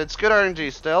 Okay, so it's good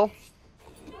RNG still.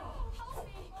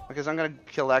 Okay, so I'm gonna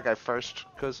kill that guy first,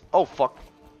 cause oh fuck.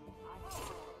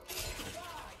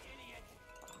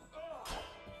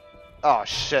 Oh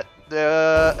shit.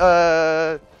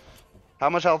 How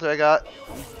much health do I got?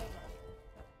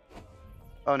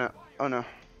 Oh no. Oh no.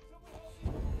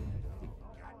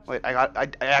 Wait, I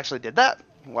actually did that?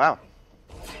 Wow.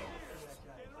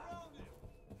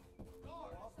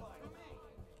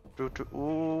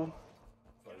 Ooh.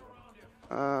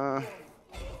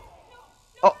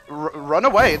 Oh, run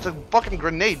away! It's a fucking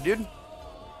grenade, dude.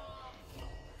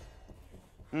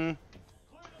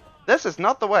 This is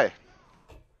not the way.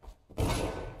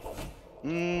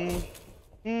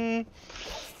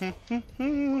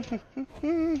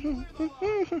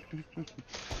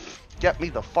 Get me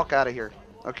the fuck out of here.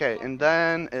 Okay, and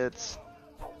then it's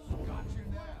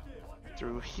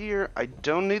through here. I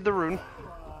don't need the rune.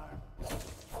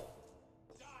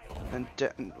 And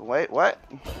wait, what?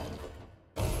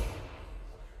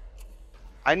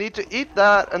 I need to eat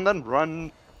that and then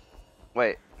run.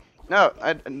 Wait. No,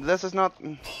 this is not.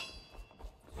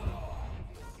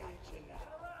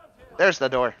 There's the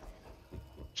door.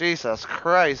 Jesus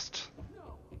Christ.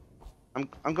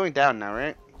 I'm going down now,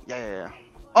 right? Yeah.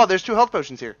 Oh, there's 2 health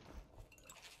potions here.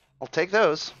 I'll take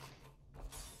those.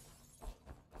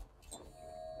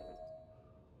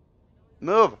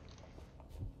 Move.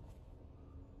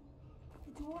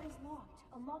 The door is locked.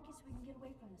 Unlock it so we can get away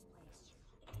from this place.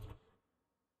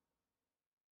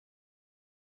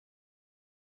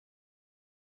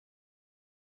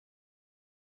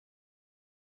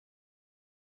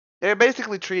 They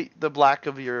basically treat the black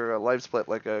of your life split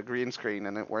like a green screen,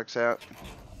 and it works out. Come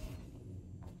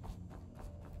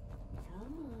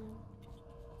on.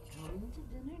 Coming to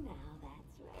dinner now.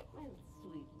 That's right, my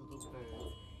sweet little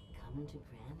bird. Coming to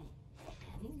Granny.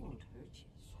 Granny won't hurt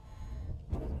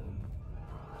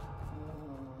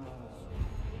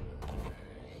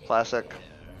you. Classic.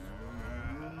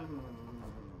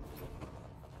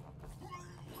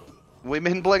 We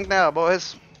mean blink now,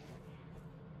 boys.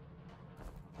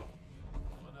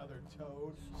 Another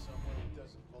toad, someone who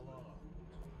doesn't belong.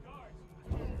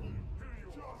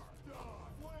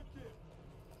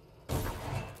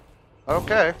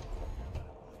 Okay.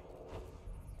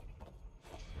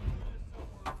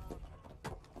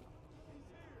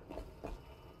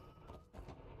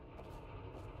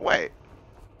 Wait.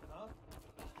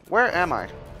 Where am I?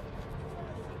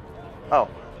 Oh.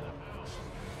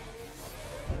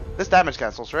 This damage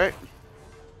cancels, right?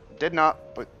 Did not,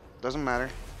 but doesn't matter.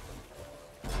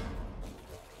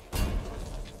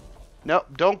 Nope,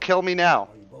 don't kill me now.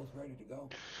 Are you both ready to go?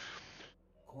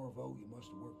 Corvo, you must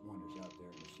have worked wonders out there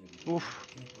in the city. Oof.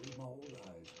 Can't believe my old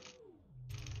eyes.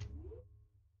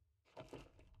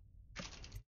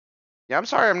 Yeah, I'm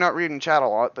sorry I'm not reading chat a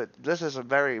lot, but this is a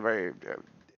very, very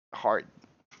hard,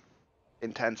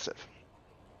 intensive,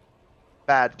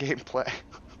 bad gameplay.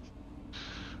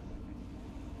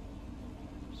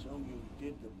 So you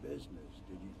did the business,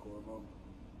 did you, Corvo?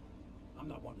 I'm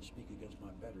not one to speak against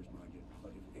my betters, mind you,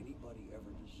 but if anybody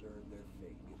ever deserved their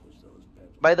fate, it was those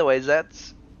peddlers. By the way,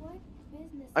 Zets, What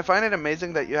business? I find it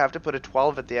amazing that you have to put a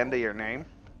 12 at the end of your name.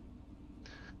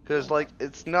 Because, like,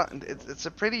 it's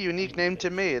a pretty unique name to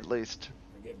me, at least.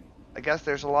 Forgive me. I guess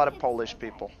there's a lot of Polish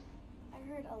people. I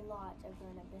heard a lot of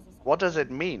growing up business. What does it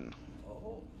mean,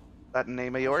 Oh, that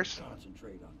name of yours?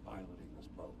 concentrate on piloting this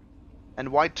boat. And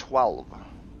why 12?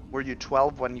 Were you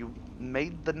 12 when you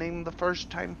made the name the first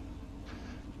time?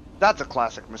 That's a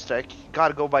classic mistake. You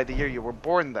gotta go by the year you were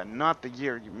born then, not the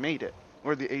year you made it.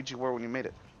 Or the age you were when you made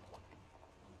it.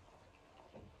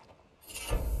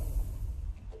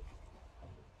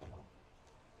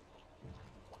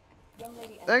 Young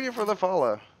lady, Thank you for the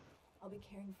follow. I'll be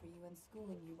caring for you and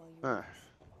schooling you while you're with us.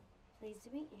 Pleased to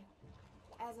meet you.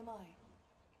 As am I.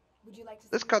 Would you like to see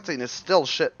This your- cutscene is still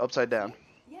shit upside down.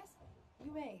 Yes,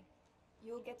 you may.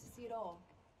 You'll get to see it all.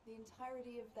 The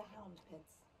entirety of the Hound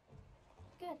Pits.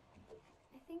 Good.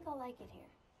 I think I'll like it here.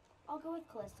 I'll go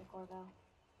with Callista, Corvo.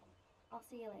 I'll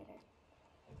see you later.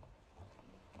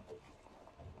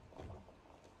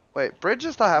 Wait, bridge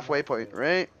is the halfway point,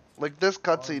 right? Like, this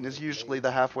cutscene is usually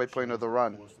the halfway point of the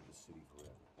run.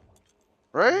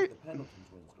 Right? The Pendleton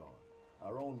twins gone.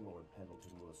 Our own Lord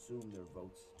Pendleton will assume their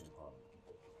votes in Parliament.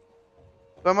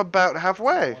 I'm about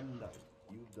halfway. One night,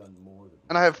 you've done more than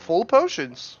And I have full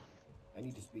potions. I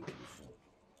need to speak to you soon.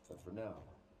 But for now,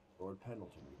 Lord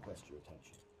Pendleton requests your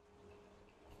attention.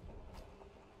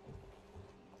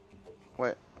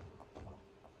 Wait.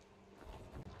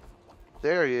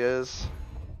 There he is.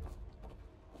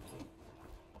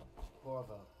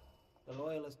 Corvo, the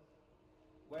loyalist.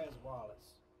 Where's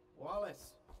Wallace?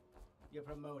 Wallace! You're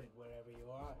promoted wherever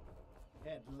you are.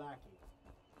 Head lackey.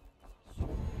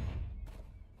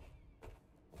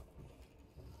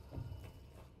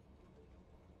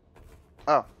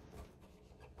 Oh.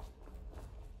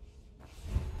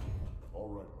 All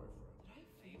right, my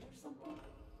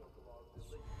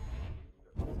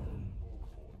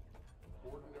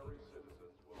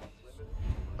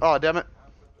Oh, damn it.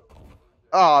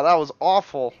 Oh, that was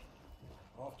awful.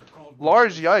 Off to Caldwell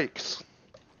Large Station. yikes.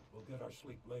 We'll get our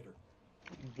sleep later.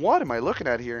 What am I looking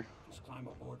at here? Just climb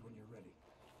aboard when you're ready.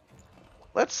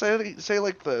 Let's say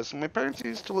like this. My parents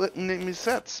used to name me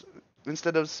Zets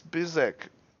instead of Spizek.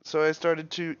 So I started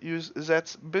to use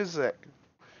Zets Bizek.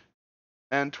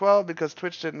 And 12 because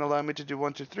Twitch didn't allow me to do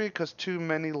 1, 2, 3 because too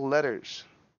many letters.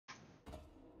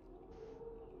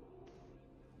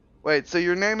 Wait, so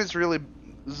your name is really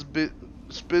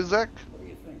Spizek? What do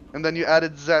you think? And then you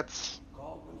added Zets.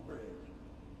 Caldwell Bridge.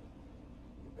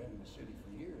 You've been in the city for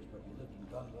years, but you lived in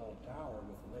Dunwall Tower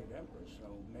with the late Empress,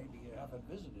 so maybe you haven't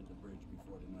visited the bridge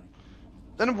before tonight.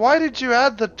 Then why did you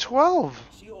add the 12?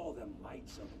 See all them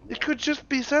lights up the It could just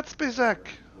be Zets Bizek.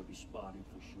 We'll be spotted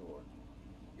for sure.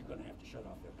 You're gonna have to shut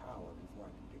off their power before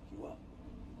I can pick you up.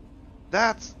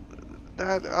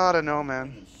 I don't know,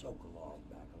 man. Bringing Sokolov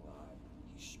back alive.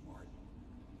 He's smart.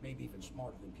 Maybe even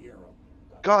smarter than Piero.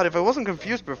 God, if I wasn't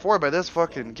confused before by this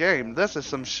fucking game, this is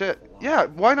some shit. Yeah,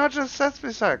 why not just Zets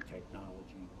Bizek?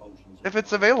 Technology, potions, If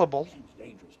it's available. seems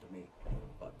dangerous to me,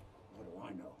 but what do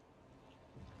I know?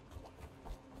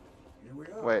 Here we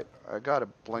are. Wait, I gotta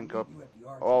blink up. You at the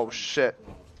arch Oh of shit. You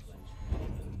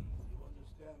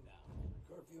understand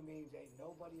now. Curfew means ain't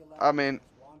nobody allowed I mean,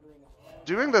 wandering around.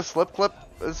 doing the slip clip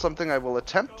is something I will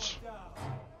attempt,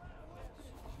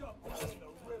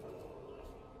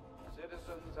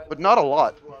 but not a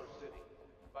lot. To our city.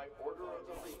 By order of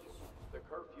the Legion, the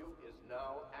curfew is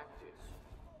now active.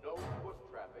 No foot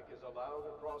traffic is allowed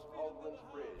across Caldwell's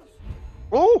Bridge.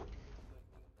 Oh!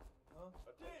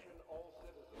 Attention all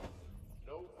citizens.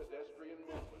 No pedestrian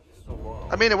movement is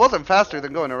allowed. I mean, it wasn't faster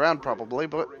than going around probably,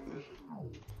 but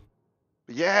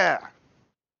yeah.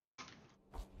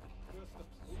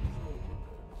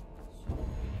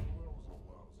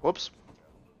 Whoops.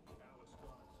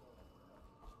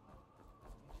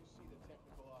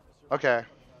 Okay.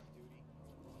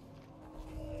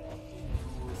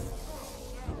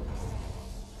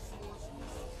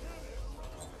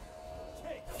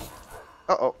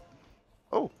 Uh-oh.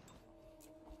 Oh.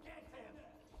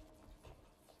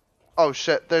 Oh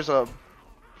shit, there's a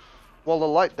wall of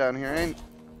light down here, ain't?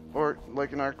 Or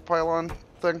like an arc pylon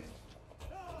thing.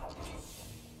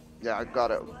 Yeah, I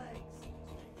got it.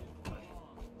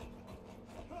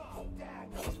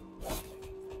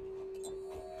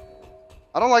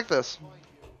 I don't like this.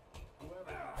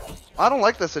 I don't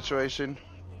like this situation.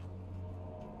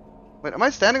 Wait, am I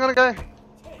standing on a guy?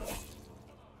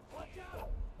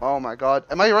 Oh my god.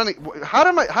 Am I running? How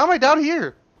am I down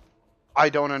here? I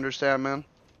don't understand, man.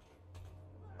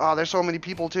 Oh, there's so many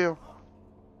people too.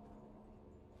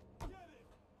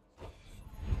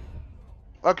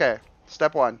 Okay,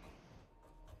 step 1.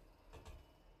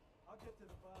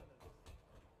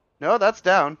 No, that's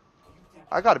down.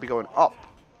 I gotta be going up.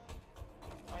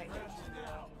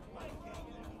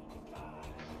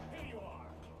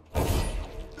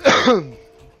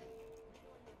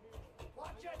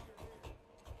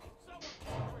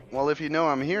 Well, if you know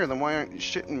I'm here, then why aren't you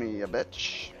shitting me, you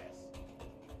bitch?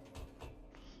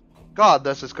 God,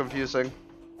 this is confusing.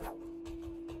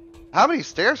 How many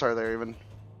stairs are there even?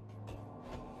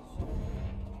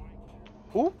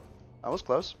 Ooh, that was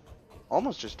close.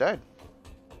 Almost just died.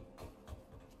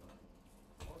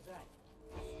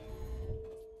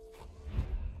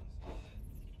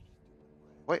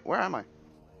 Wait, where am I?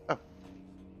 Oh.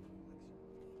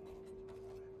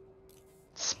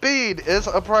 Speed is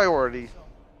a priority.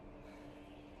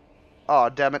 Aw, oh,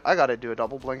 damn it. I gotta do a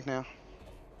double blink now.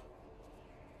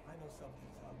 I know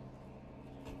something's up.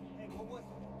 Hey, what was it?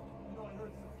 You know I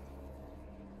heard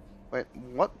something. Wait,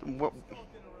 what?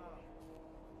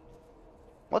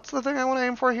 What's the thing I want to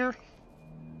aim for here?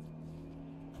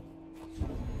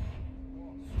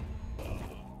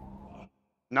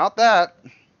 Not that.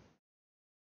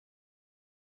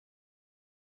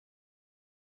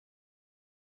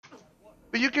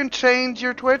 But you can change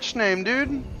your Twitch name,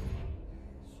 dude.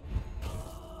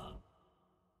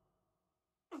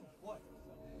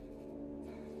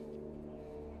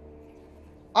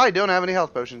 I don't have any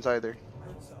health potions either.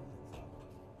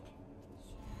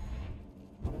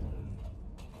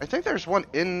 I think there's one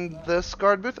in this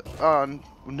guard booth.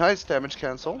 Nice damage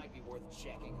cancel.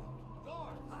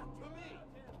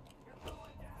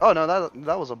 Oh no,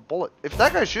 that was a bullet. If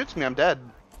that guy shoots me, I'm dead.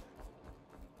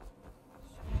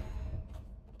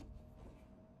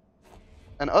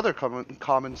 and other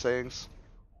common sayings.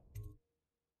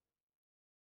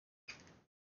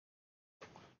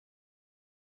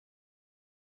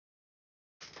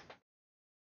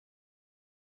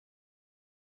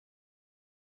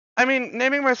 I mean,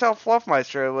 naming myself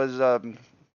Fluffmeister was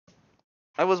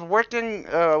I was working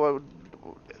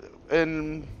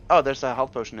in oh, there's a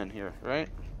health potion in here, right?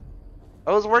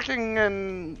 I was working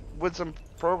in with some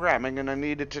programming and I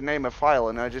needed to name a file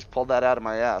and I just pulled that out of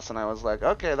my ass and I was like,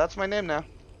 okay, that's my name now.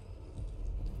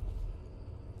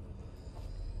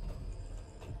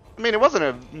 I mean, it wasn't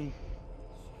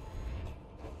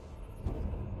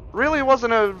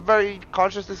a very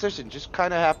conscious decision, just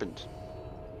kind of happened.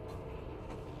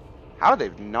 How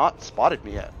they've not spotted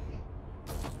me yet?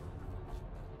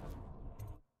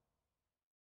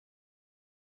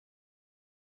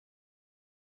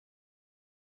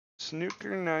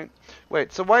 Snooker 9.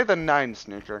 Wait, so why the 9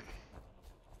 snooker?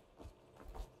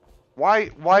 Why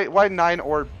 9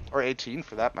 or 18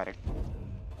 for that matter?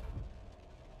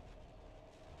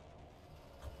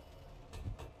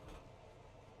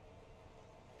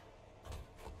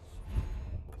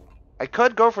 I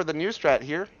could go for the new strat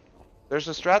here. There's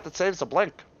a strat that saves a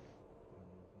blink.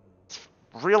 It's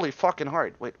really fucking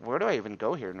hard. Wait, where do I even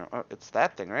go here? No, oh, it's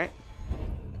that thing, right?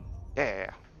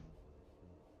 Yeah.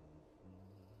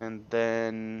 And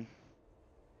then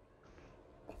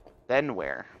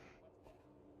where?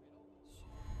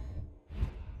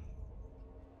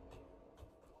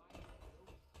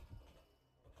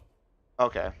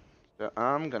 Okay. So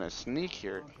I'm gonna sneak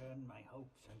here. Turn my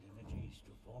hopes and energies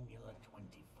to Formula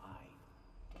 25,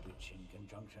 which in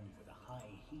conjunction with a high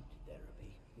heat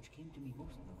therapy, which came to me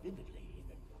most vividly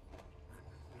even.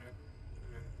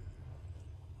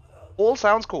 All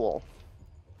sounds cool.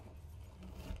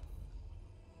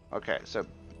 Okay, so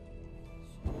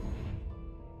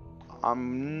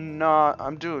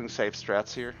I'm doing safe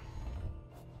strats here.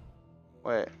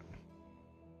 Wait.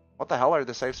 What the hell are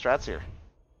the safe strats here?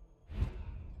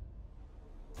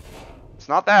 It's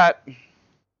not that.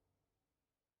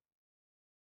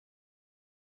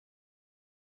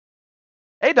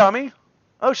 Hey, dummy.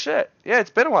 Oh, shit. Yeah, it's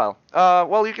been a while.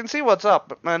 Well, you can see what's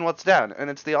up and what's down, and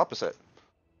it's the opposite.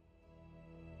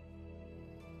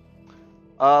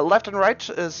 Left and right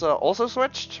is also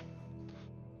switched.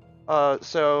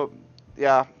 So,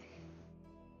 yeah.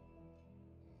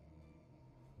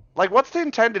 Like, what's the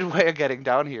intended way of getting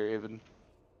down here, even?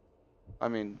 I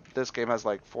mean, this game has,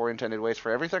 like, 4 intended ways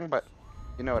for everything, but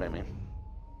you know what I mean.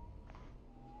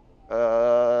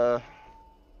 Oh.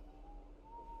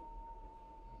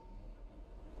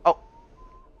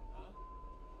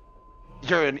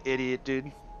 You're an idiot,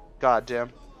 dude. God damn.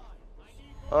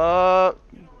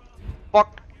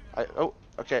 Fuck. Oh,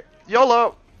 okay.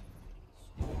 YOLO!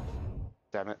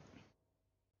 Damn it.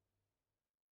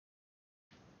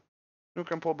 Who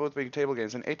can pull both big table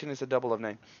games? And 18 is a double of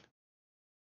 9.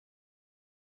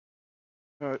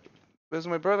 This is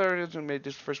my brother who made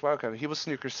this first wildcard. He was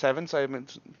snooker 7, so I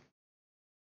meant...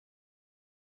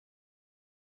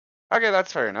 Okay,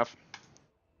 that's fair enough.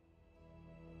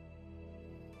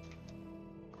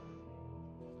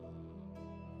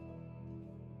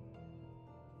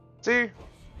 See?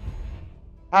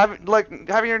 Having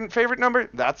your favorite number?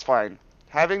 That's fine.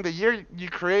 Having the year you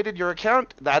created your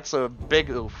account? That's a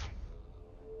big oof.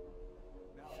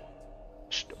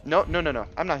 No.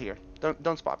 I'm not here.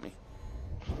 Don't spot me.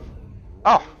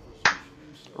 Oh.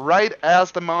 Right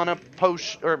as the mana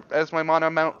post, or as my mana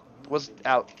amount was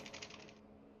out.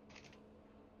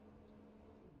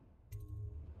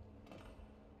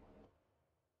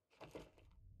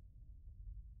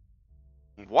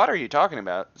 What are you talking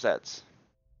about, Zets?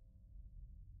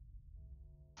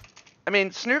 I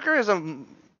mean, snooker is a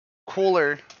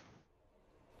cooler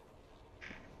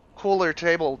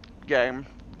table game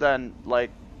than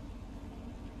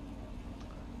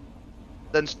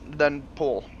than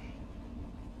pool.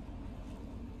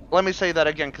 Let me say that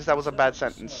again, because that was a bad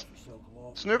sentence.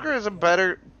 Snooker is a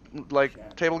better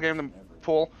table game than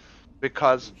pool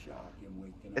because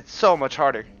it's so much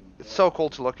harder. It's so cool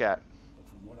to look at.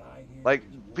 Like,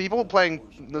 people playing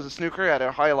the snooker at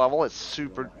a high level is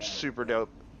super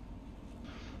dope.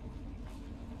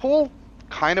 Pool,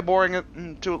 kind of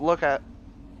boring to look at.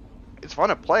 It's fun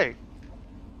to play.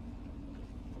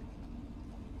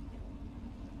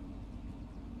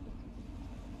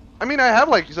 I mean, I have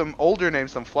some older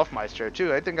names than Fluffmeister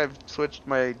too. I think I've switched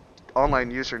my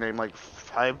online username like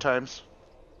 5 times.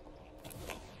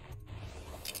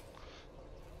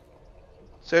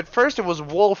 So at first it was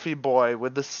Wolfie Boy,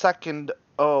 with the second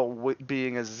O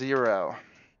being a 0.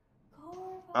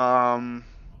 Then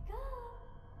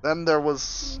there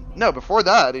was... No, before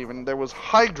that even, there was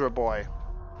Hydra Boy.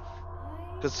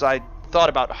 Because I thought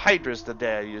about hydras the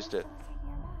day I used it.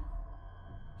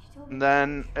 And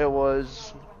then it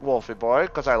was Wolfie Boy,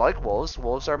 because I like wolves.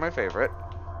 Wolves are my favorite.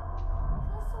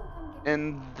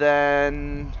 And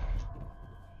then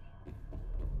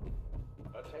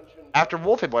after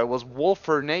Wolfie Boy was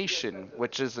Wolfernation,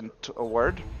 which isn't a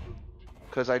word.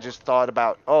 Because I just thought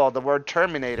about, oh, the word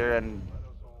Terminator and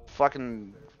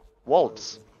fucking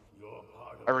wolves.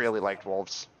 I really liked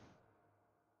wolves.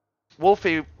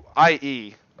 Wolfie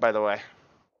IE, by the way.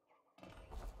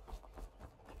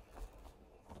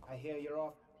 I hear you're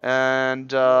off.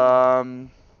 And I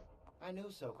knew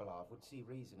Sokolov would see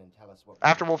reason and tell us what.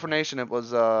 After Wolfernation, it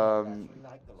was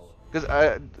because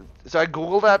I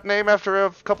googled that name after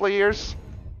a couple of years.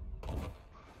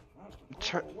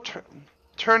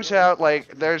 Turns out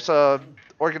like there's a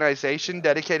organization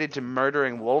dedicated to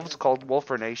murdering wolves called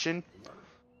Wolfernation.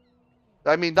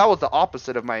 I mean, that was the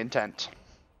opposite of my intent.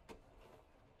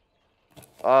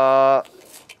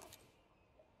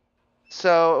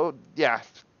 So yeah,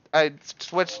 I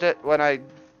switched it when I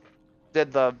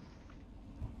did the.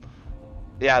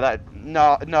 Yeah, that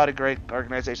not a great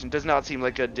organization. Does not seem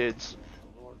like good dudes.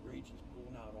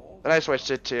 And I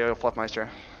switched it to Fluffmeister.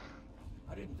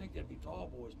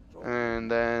 And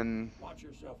then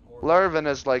Larvin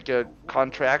is like a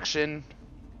contraction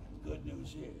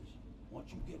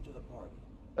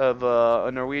of a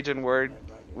Norwegian word,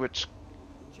 which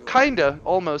kinda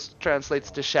almost translates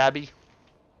to shabby.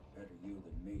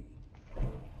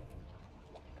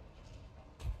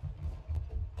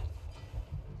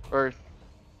 Or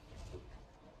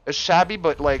a shabby,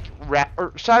 but like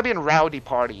or shabby and rowdy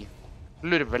party.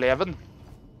 Lurveleven.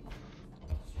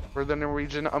 For the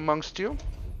Norwegian amongst you.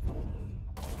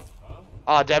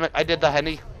 Ah, damn it! I did the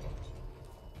henny.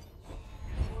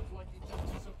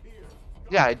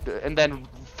 Yeah, and then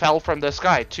fell from the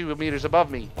sky 2 meters above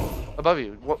me, above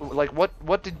you.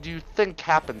 What did you think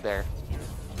happened there?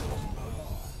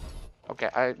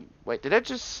 Okay, wait. Did I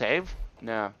just save?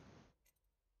 No.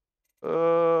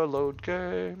 Load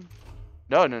game.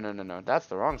 No. That's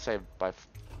the wrong save by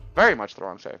very much the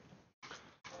wrong save.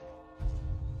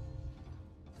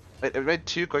 Wait, it made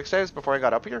 2 quick saves before I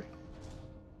got up here?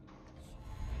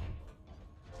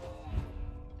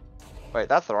 Wait,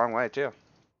 that's the wrong way too.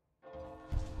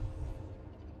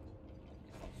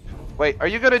 Wait, are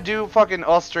you gonna do fucking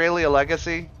Australia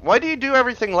Legacy? Why do you do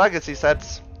everything Legacy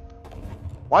sets?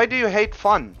 Why do you hate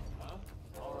fun?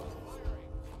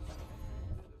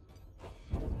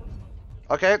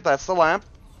 Okay, that's the lamp.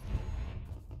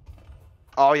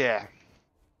 Oh yeah.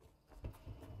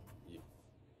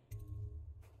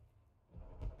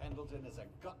 Pendleton is a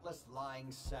gutless,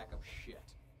 lying sack of shit.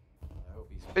 I hope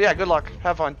he's. But yeah, good luck.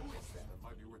 Have fun.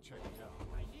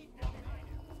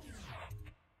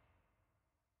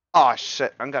 Oh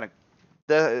shit, I'm gonna.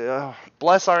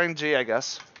 Bless RNG, I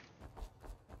guess.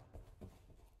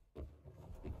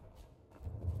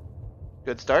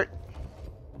 Good start.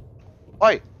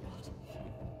 Oi!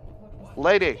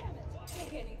 Lady!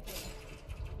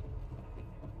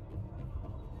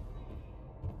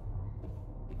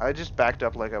 I just backed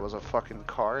up like I was a fucking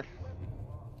car.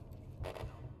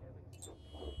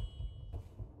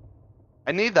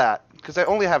 I need that, because I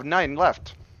only have 9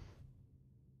 left.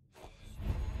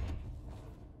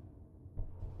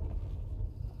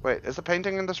 Wait, is the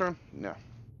painting in this room? No.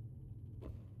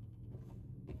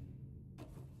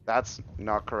 That's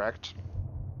not correct.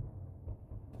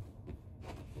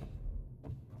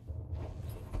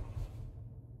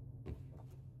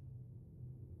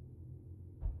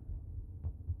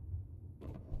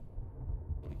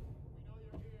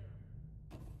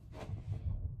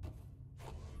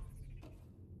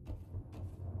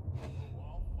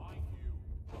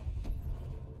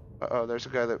 Uh-oh, there's a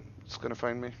guy that's gonna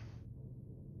find me.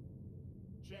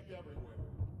 Check everywhere.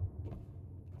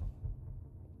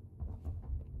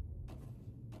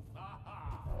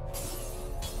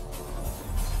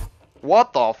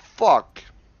 What the fuck?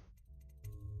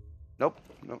 Nope.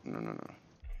 Nope. No.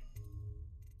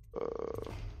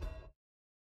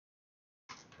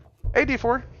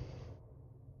 84.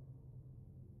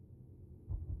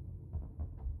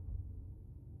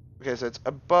 Okay, so it's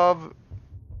above.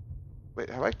 Wait,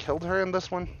 have I killed her in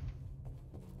this one?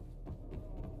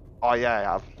 Oh yeah, I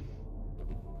have.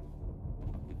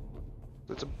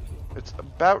 It's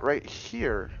about right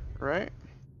here, right?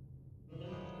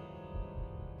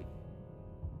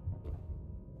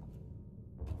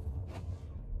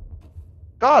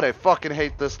 God, I fucking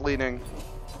hate this leaning.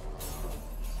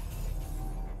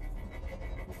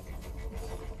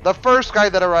 The first guy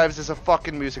that arrives is a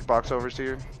fucking music box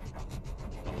overseer.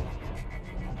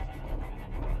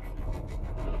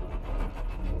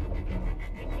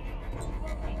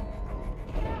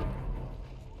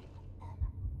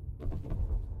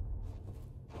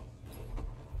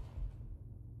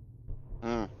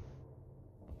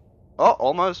 Oh,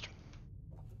 almost.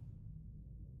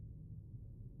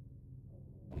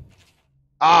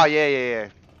 Ah, yeah, yeah, yeah.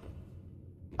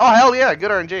 Oh, hell yeah,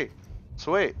 good RNG.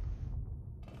 Sweet.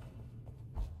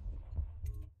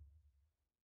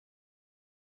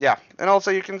 Yeah, and also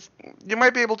you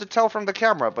might be able to tell from the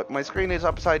camera, but my screen is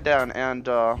upside down and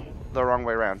the wrong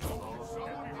way around.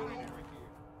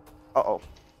 Uh-oh.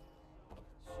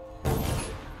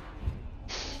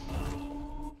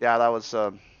 Yeah, that was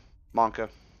Monka.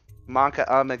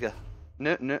 monkaOMEGA.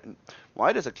 No, no.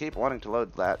 Why does it keep wanting to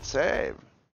load that save?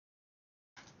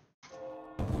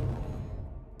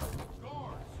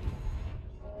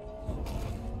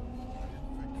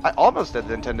 I almost did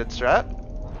the intended strat.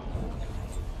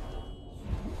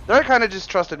 There I kind of just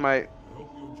trusted my...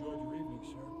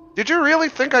 Did you really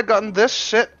think I'd gotten this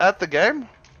shit at the game?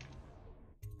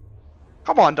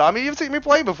 Come on, Dami, you've seen me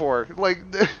play before. Like...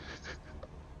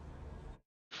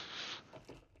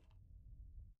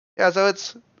 Yeah, so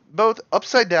it's both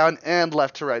upside down and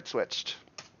left to right switched.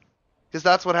 Because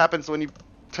that's what happens when you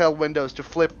tell Windows to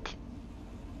flip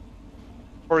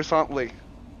horizontally.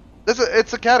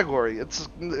 It's a category. It's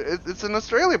an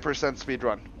Australia %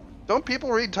 speedrun. Don't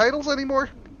people read titles anymore?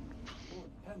 Lord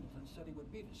Pendleton said he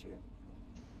would meet us here.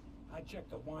 I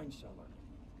checked the wine cellar.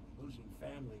 Losing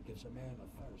family gives a man a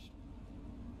thirst.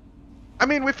 I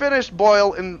mean, we finished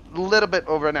Boyle in a little bit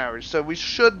over an hour, so we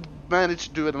should manage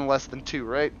to do it in less than 2,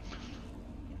 right?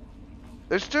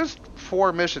 There's just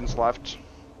 4 missions left.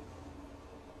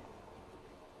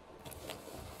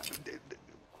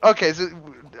 Okay, so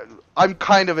I'm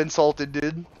kind of insulted, dude.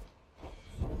 Attention,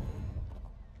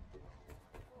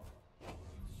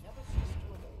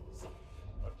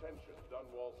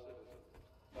 Dunwall citizens.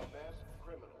 A masked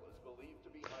criminal is believed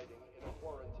to be hiding in a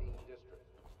quarantine district.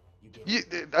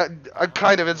 I'm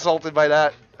kind of insulted by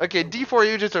that. Okay,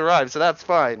 D4U just arrived, so that's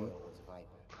fine.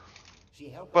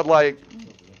 But like...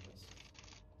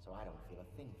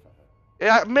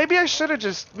 Yeah, maybe I should have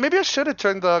turned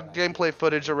the gameplay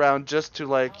footage around just to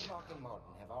like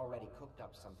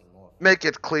make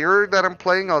it clearer that I'm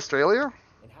playing Australia.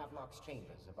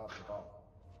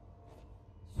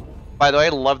 By the way, I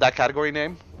love that category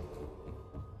name.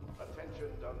 Attention,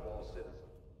 Dunwall citizens.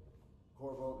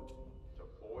 Corvo, to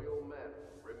Boyle Manor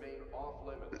remain off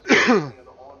limits during an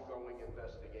ongoing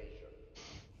investigation.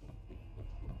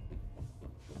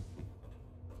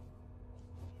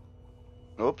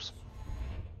 Oops.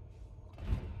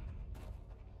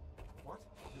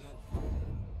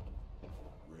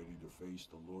 Ready to face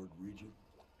the Lord Regent?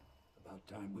 About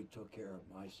time we took care of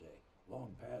my say.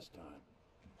 Long past time.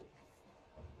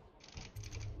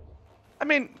 I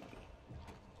mean,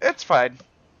 it's fine.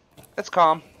 It's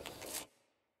calm.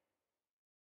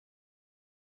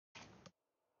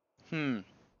 This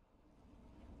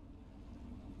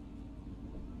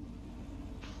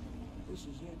is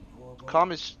it, Corvo.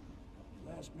 Calm is...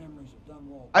 Last memories of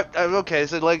Dunwall. Okay,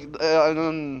 so like,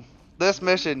 this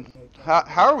mission,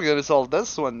 how are we gonna solve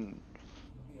this one?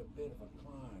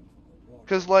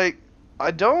 Cause like,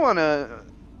 I don't wanna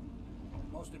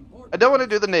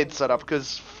do the nade setup,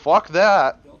 cause fuck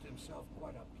that.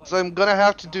 So I'm gonna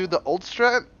have to do the old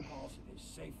strat.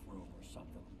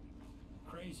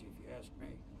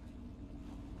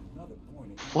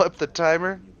 Flip the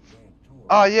timer.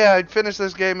 Oh yeah, I'd finish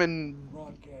this game in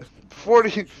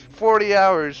 40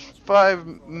 hours,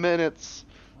 5 minutes.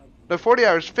 No, 40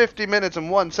 hours, 50 minutes and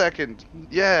 1 second.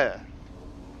 Yeah.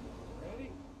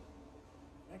 Ready?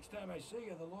 Next time I see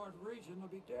you, the Lord Regent will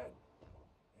be dead.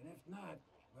 And if not,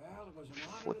 well, it was an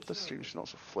honor. Flip the stream, you should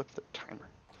also flip the timer.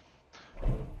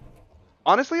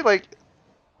 Honestly, like,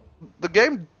 the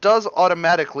game does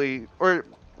automatically, or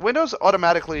Windows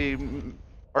automatically,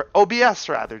 or OBS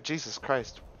rather, Jesus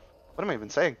Christ. What am I even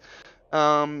saying?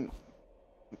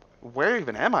 Where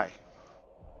even am I?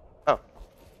 Oh.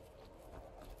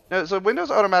 No, so Windows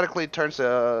automatically turns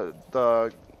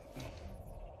the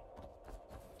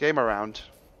game around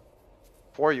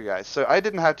for you guys. So I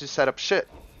didn't have to set up shit.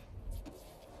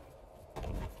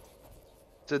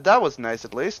 So that was nice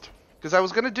at least. Because I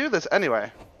was going to do this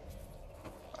anyway.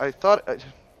 I thought...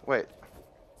 wait.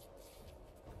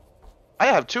 I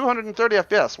have 230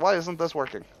 FPS. Why isn't this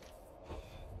working?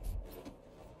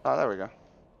 Oh, there we go.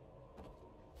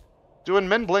 Doing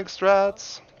min blink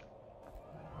strats.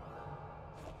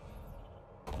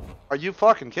 Are you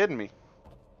fucking kidding me?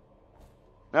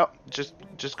 Nope,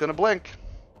 just gonna blink.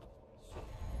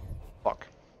 Fuck.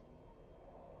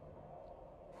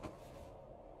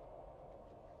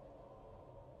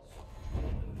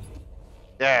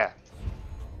 Yeah.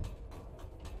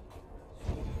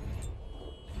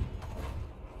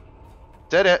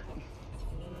 Did it.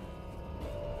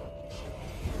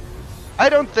 I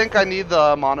don't think I need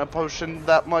the mana potion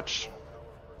that much.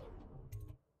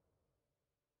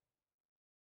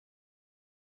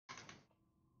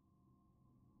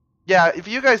 Yeah, if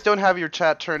you guys don't have your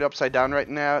chat turned upside down right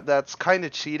now, that's kind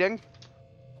of cheating.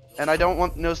 And I don't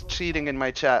want no cheating in my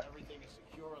chat. Everything is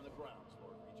secure on the grounds,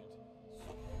 Lord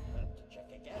Regent. To check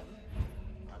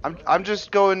again. I'm just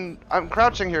going. I'm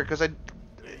crouching here because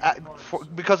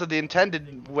because of the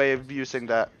intended way of using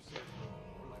that.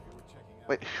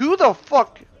 Wait, who the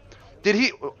fuck did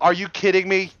he? Are you kidding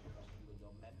me?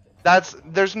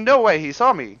 There's no way he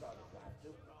saw me.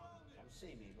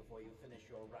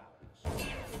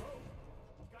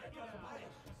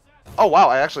 Oh wow,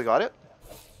 I actually got it.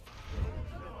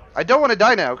 I don't want to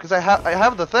die now because I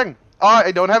have the thing. Oh,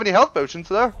 I don't have any health potions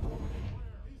though.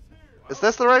 Is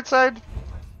this the right side?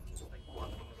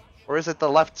 Or is it the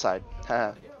left side?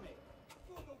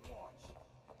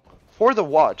 For the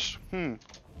watch.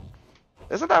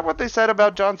 Isn't that what they said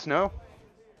about Jon Snow?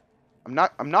 I'm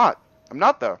not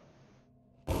though.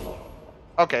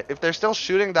 Okay, if they're still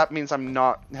shooting, that means I'm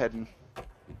not heading.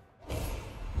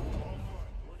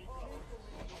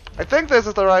 I think this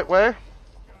is the right way.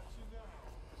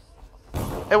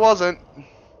 It wasn't.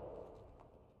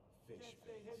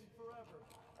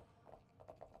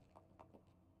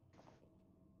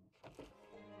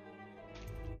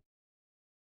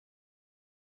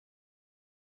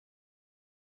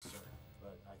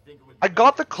 I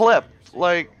got the clip,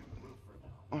 like...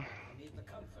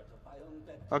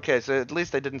 Okay, so at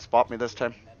least they didn't spot me this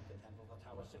time.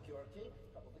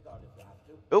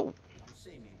 Oh,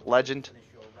 legend.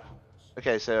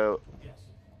 Okay, so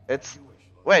it's...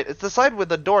 Wait, it's the side with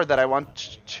the door that I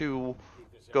want to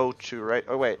go to, right?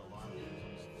 Oh, wait.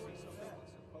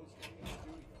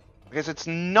 Okay, so it's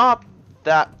not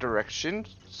that direction,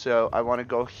 so I want to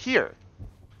go here.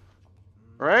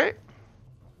 Right?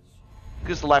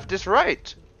 Because left is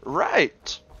right.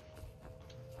 Right!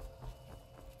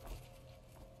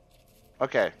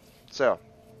 Okay, so.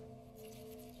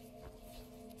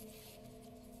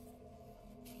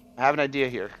 I have an idea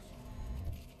here.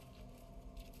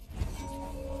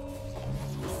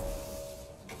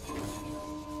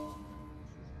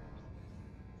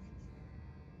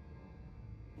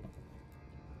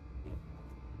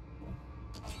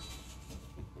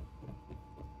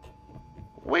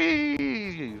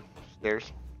 Whee!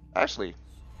 Stairs. Actually,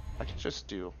 I could just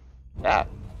do that.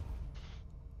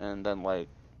 And then, like...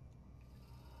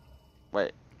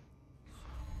 Wait.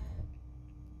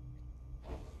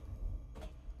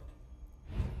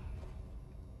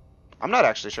 I'm not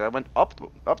actually sure. I went up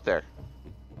there.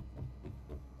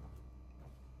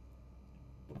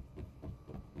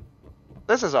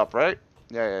 This is up, right?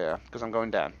 Yeah. Because I'm going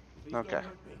down. Okay.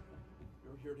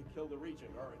 You're here to kill the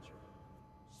Regent, aren't you?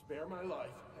 Spare my life,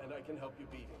 and I can help you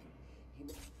beat him.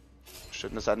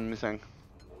 Shouldn't have said anything.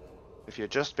 If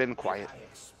you'd just been quiet. I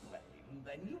explain,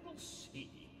 then you will see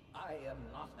I am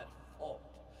not at fault.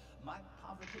 My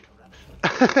poverty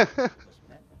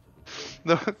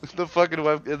the fucking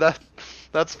web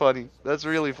that's funny. That's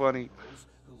really funny.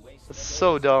 It's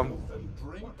so dumb.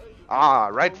 Ah,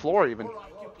 right floor even.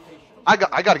 I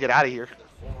gotta get out of here.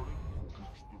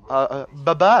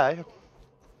 Bye bye.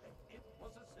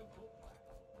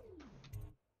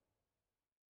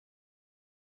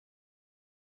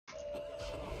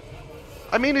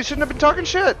 I mean, he shouldn't have been talking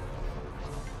shit.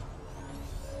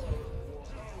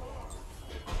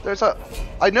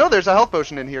 I know there's a health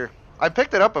potion in here. I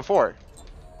picked it up before.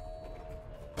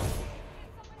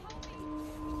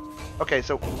 Okay,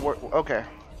 so okay.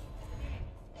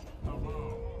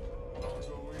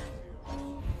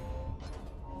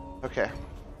 Okay.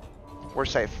 We're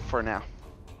safe for now.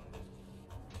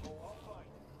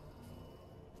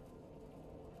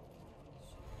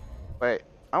 Wait,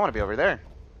 I want to be over there.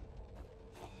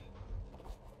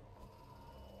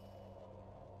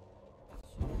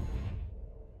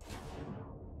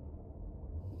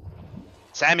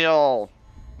 Samuel,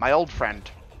 my old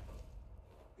friend.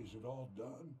 Is it all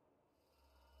done?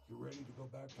 You ready to go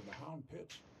back to the Hound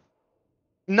Pits?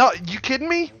 No, you kidding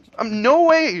me? No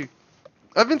way.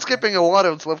 I've been skipping a lot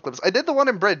of slip clips. I did the one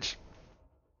in Bridge.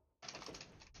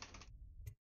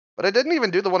 But I didn't even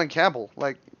do the one in Campbell.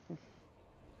 Like,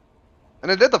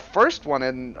 and I did the first one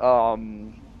in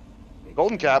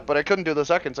Golden Cap, but I couldn't do the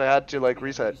second, so I had to like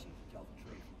reset.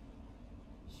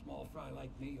 Small fry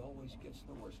like me always gets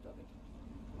the worst of it.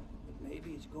 But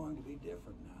maybe it's going to be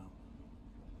different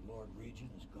now. Lord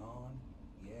Regent is gone.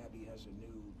 The Abbey has a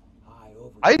new high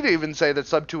over. I'd even say that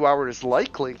sub 2 hour is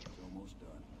likely. Almost done.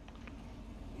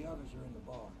 The others are in the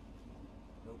bar.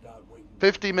 No doubt waiting.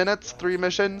 50 minutes, 3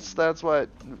 missions. That's what.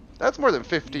 That's more than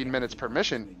 15 minutes per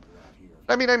mission.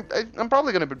 I mean, I'm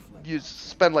probably gonna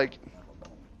spend like.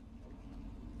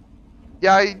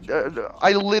 Yeah,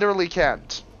 I literally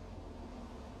can't.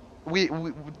 We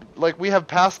have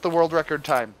passed the world record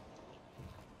time.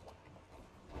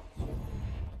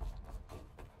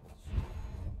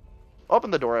 Open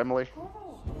the door, Emily.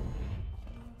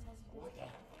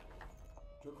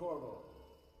 To Corvo.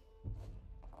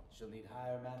 She'll need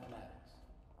higher mathematics.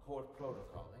 Court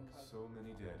protocol. So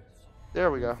many dead.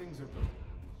 There we go. Things are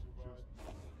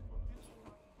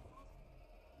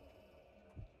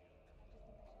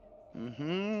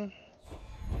Mm-hmm.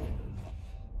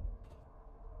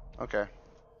 Okay.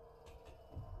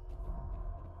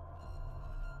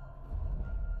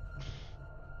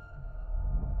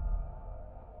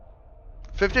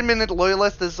 "15-minute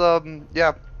loyalist" is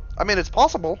yeah. I mean, it's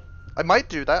possible. I might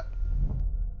do that.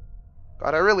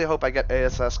 God, I really hope I get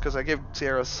ASS because I give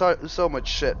Sierra so much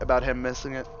shit about him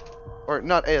missing it, or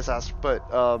not ASS, but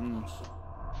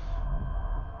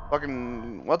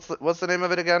fucking what's the name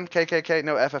of it again? KKK?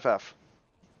 No, FFF.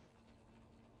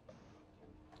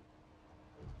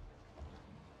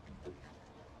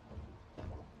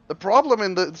 The problem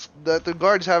in this that the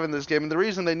guards have in this game, and the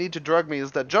reason they need to drug me,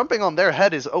 is that jumping on their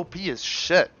head is OP as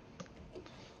shit.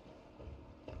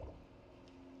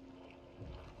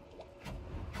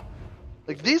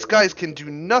 Like, these guys can do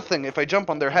nothing if I jump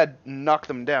on their head and knock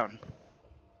them down.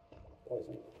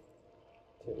 Poison.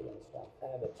 Tyrion stuff.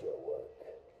 Amateur work.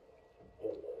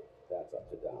 That's up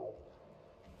to doubt.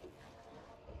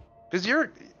 Because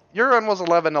your run was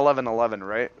 11-11-11,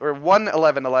 right? Or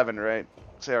 1-11-11, right,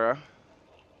 Sarah?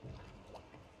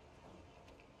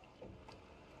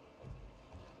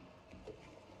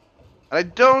 I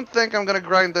don't think I'm gonna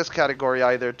grind this category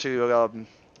either to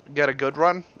get a good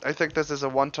run. I think this is a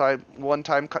one-time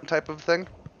type of thing.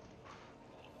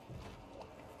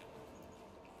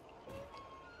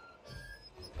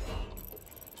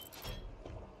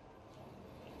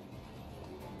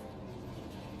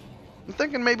 I'm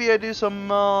thinking maybe I do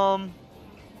some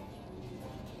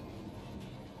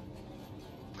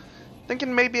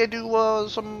thinking maybe I do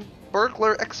some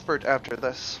burglar expert after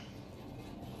this.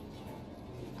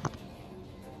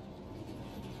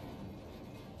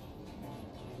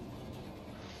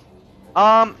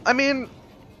 I mean,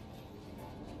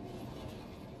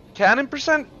 cannon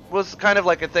percent was kind of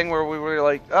like a thing where we were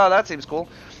like, oh, that seems cool.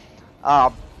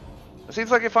 It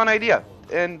seems like a fun idea,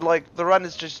 and like the run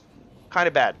is just kind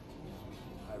of bad.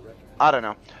 I don't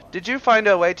know. Did you find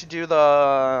a way to do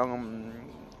the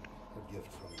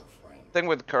thing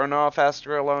with Kurnoff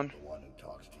faster alone?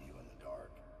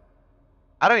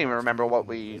 I don't even remember what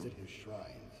we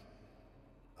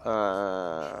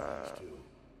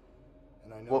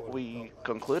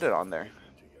concluded on there.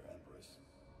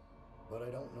 But I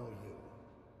don't know you.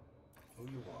 Who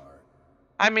you are.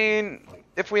 I mean,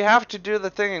 if we have to do the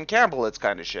thing in Campbell, it's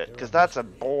kind of shit, because that's a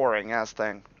boring ass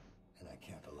thing. And I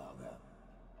can't allow that.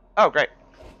 Oh, great.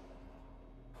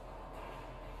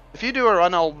 If you do a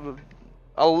run,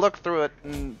 I'll look through it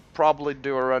and probably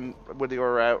do a run with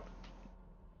your route.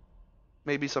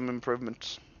 Maybe some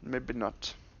improvements, maybe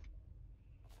not.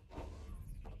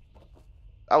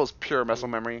 That was pure muscle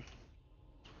memory.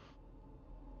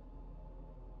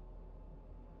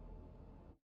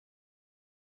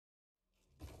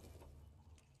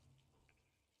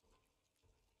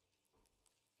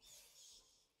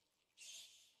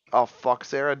 Oh fuck,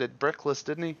 Sarah did brickless,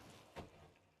 didn't he?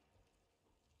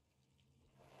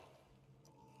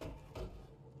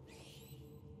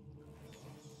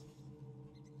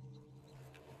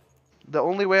 The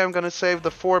only way I'm gonna save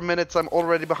the 4 minutes I'm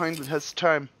already behind with his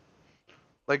time.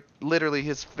 Like, literally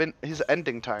his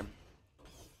ending time.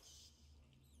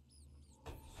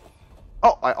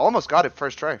 Oh, I almost got it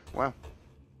first try. Wow.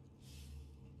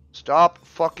 Stop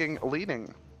fucking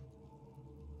leaning.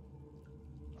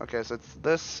 Okay, so it's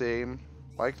this seam,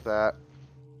 like that.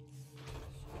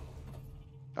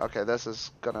 Okay, this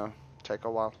is gonna take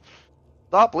a while.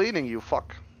 Stop leaning, you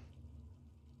fuck.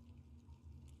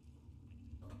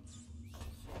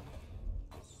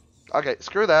 Okay,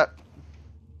 screw that.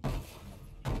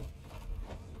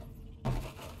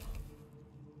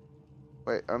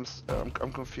 Wait, I'm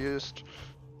confused.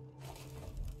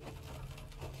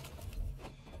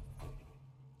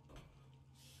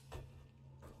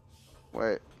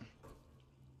 Wait.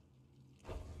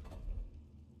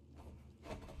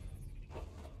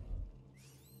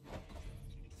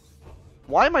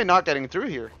 Why am I not getting through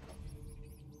here?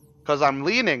 Because I'm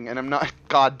leaning and I'm not.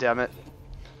 God damn it.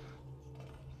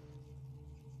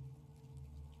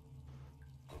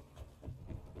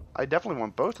 I definitely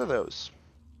want both of those.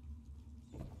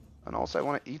 And also I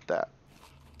want to eat that.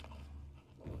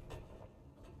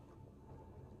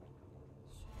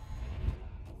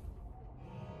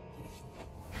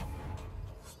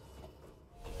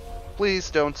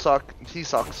 Please don't suck. He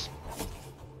sucks.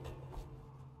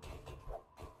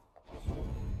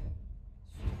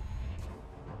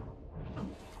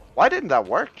 Why didn't that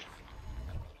work?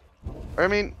 I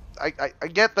mean, I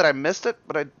get that I missed it,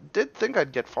 but I did think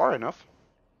I'd get far enough.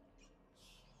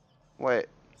 Wait,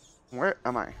 where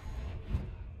am I?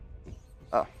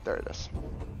 Oh, there it is.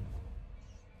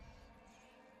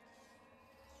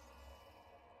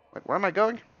 Wait, where am I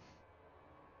going?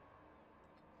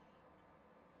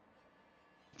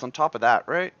 It's on top of that,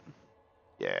 right?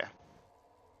 Yeah.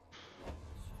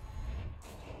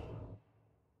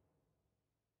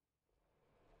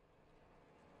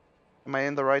 Am I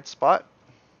in the right spot?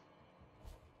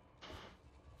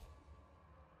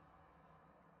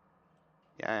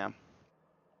 Yeah, I am.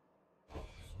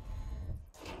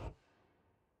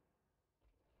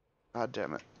 God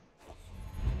damn it.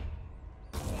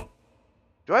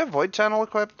 Do I have void channel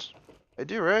equipped? I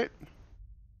do, right?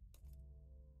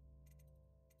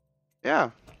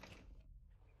 Yeah.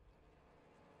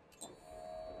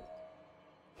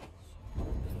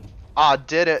 Ah,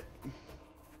 did it.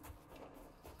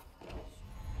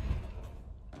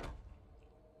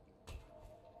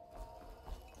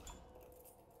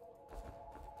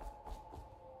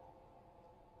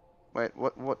 Wait,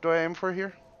 what do I aim for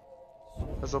here?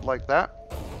 Is it like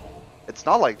that? It's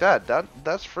not like that.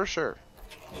 That's for sure.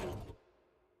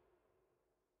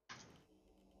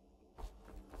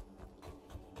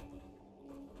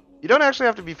 You don't actually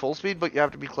have to be full speed, but you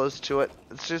have to be close to it.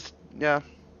 It's just, yeah.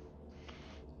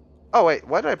 Oh wait,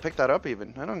 why did I pick that up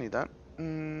even? I don't need that.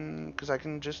 Because I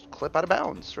can just clip out of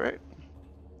bounds, right?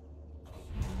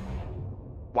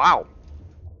 Wow.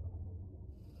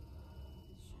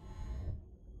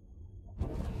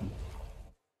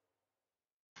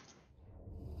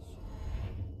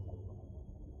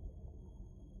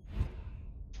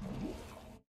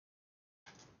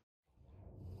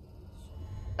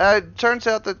 It turns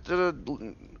out that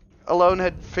Alone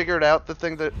had figured out the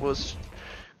thing that was...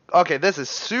 Okay, this is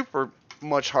super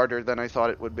much harder than I thought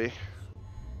it would be.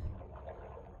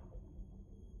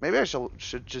 Maybe I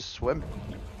should just swim.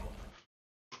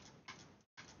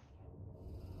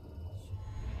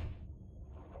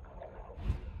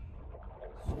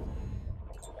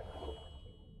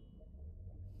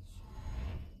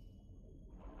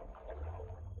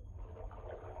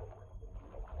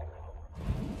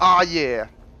 Ah, yeah.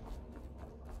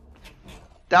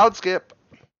 Down skip.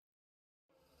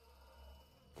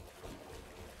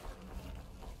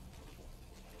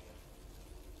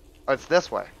 Oh, it's this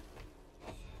way.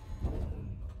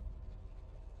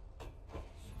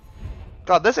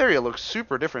 God, this area looks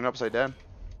super different upside down.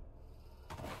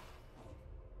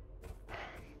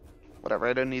 Whatever,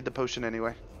 I don't need the potion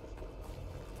anyway.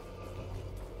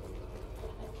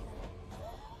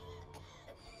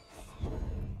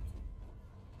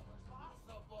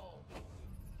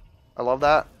 I love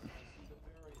that.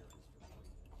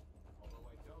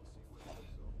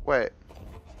 Wait,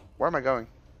 where am I going?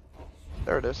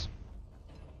 There it is.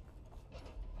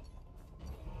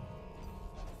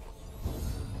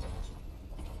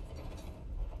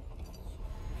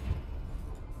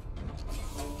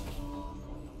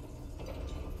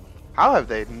 How have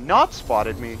they not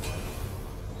spotted me?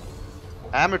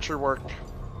 Amateur work.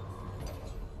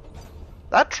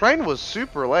 That train was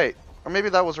super late. Or maybe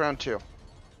that was round 2.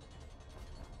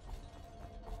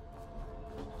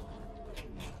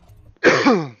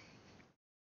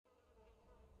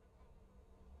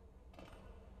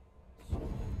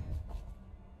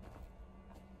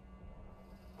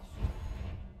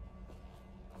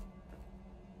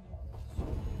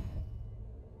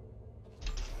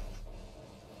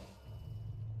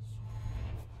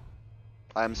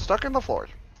 I'm stuck in the floor.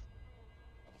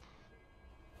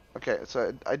 Okay,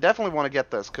 so I definitely want to get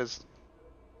this because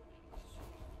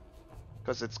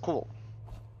it's cool.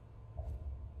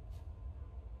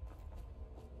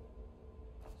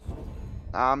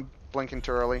 I'm blinking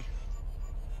too early.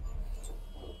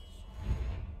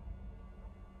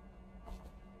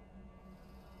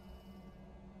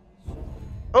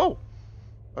 Oh!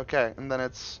 Okay, and then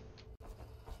it's...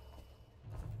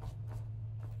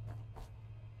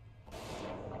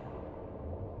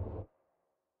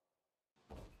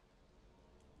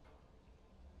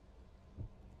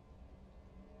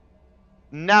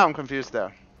 Now I'm confused though.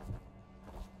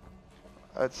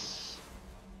 It's...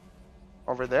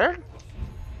 over there?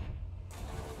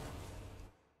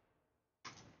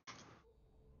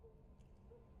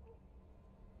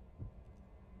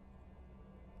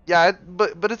 Yeah,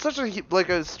 but it's such a like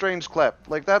a strange clip.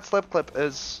 Like that slip clip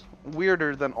is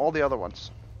weirder than all the other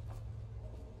ones.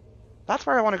 That's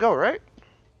where I want to go, right?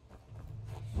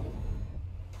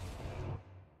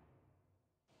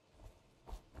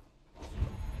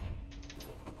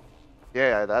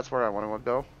 Yeah, that's where I want to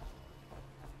go.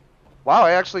 Wow,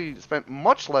 I actually spent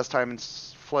much less time in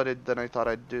flooded than I thought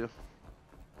I'd do.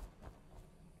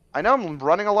 I know I'm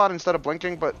running a lot instead of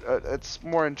blinking, but it's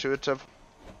more intuitive.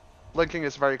 Blinking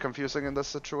is very confusing in this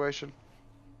situation.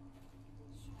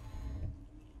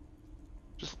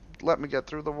 Just let me get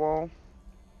through the wall.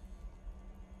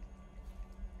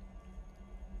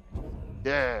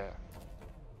 Yeah.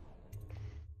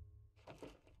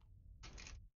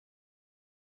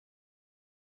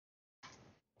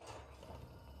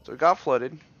 So it got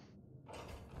flooded.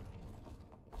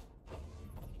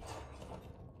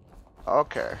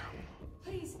 Okay.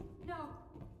 Please, no.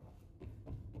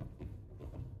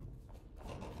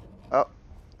 Oh.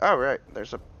 Oh, right.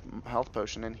 There's a health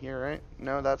potion in here, right?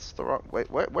 No, that's the wrong... Wait,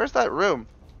 where's that room?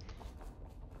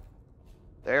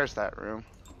 There's that room.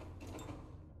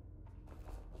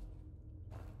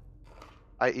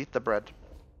 I eat the bread.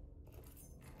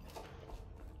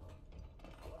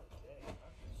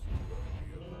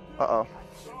 Uh-oh.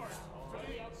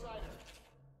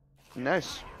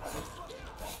 Nice.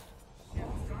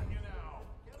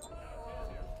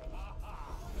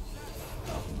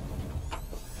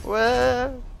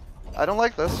 Well, I don't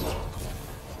like this.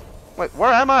 Wait,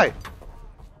 where am I?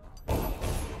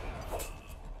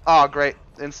 Oh, great.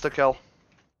 Insta-kill.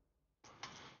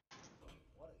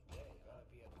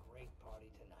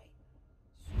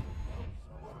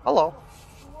 Hello.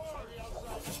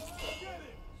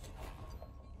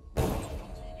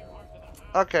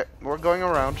 Okay, we're going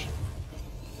around.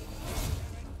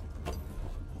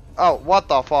 Oh, what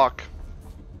the fuck?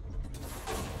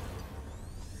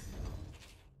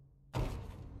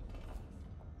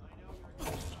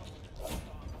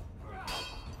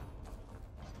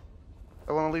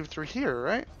 I want to leave through here,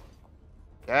 right?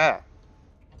 Yeah.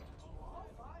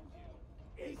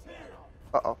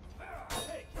 Uh-oh.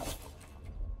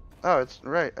 Oh, it's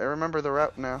right. I remember the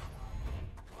route now.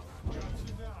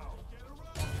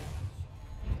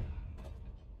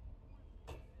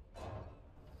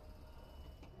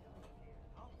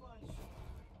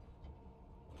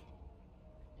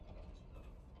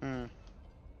 Hmm.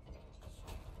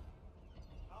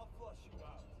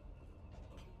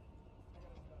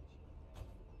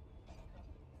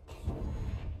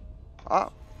 Ah.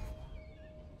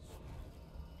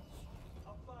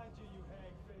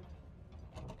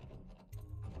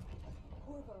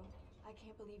 Corvo, I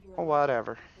can't believe you're Oh,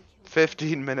 whatever.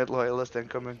 15-minute loyalist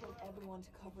incoming. everyone to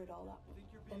cover it all up.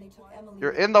 Then they took Emily.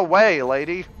 You're in the way,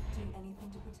 lady. Do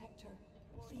anything to protect her.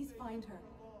 Please find her.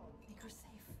 Make her safe.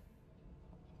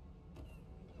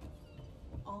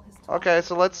 All his Okay,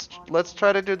 so let's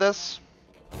try to do this.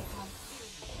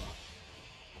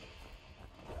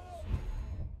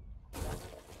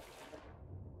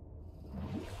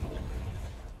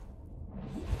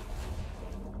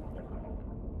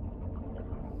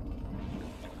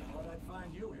 Thought I'd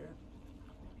find you here.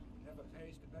 Never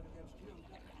pays to bet against you.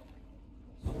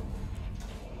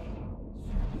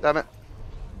 Damn it.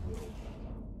 That's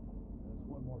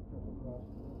one more trip across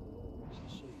the river.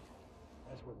 See,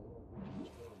 that's where the Lord Regent is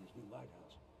building his new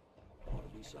lighthouse. Ought to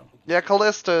be something. Yeah,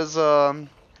 Callista's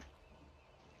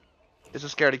is a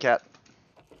scaredy cat.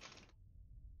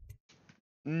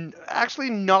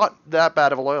 Actually, not that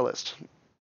bad of a loyalist.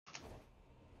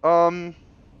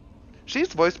 She's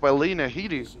voiced by Lena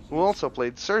Headey, who also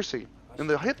played Cersei in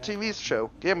the hit TV show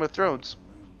Game of Thrones,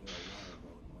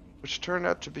 which turned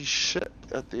out to be shit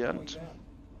at the end.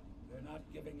 They're not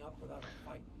giving up without a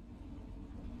fight.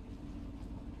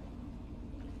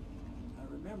 I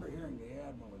remember hearing the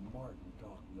Admiral and Martin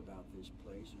talking about this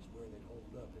place as where they'd hold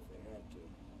up if they had to.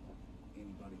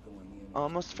 Anybody going in.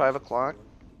 Almost 5 o'clock.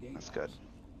 That's good.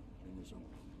 And there's only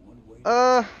one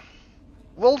way.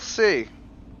 We'll see.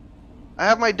 I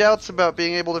have my doubts about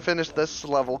being able to finish this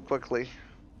level quickly.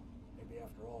 Maybe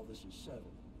after all this is settled,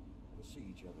 we'll see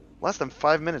each other. Less than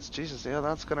 5 minutes. Jesus, yeah,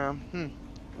 that's gonna. I'm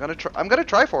gonna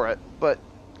try for it, but.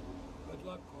 Good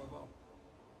luck, Corvo.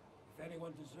 If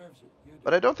anyone deserves it, you do.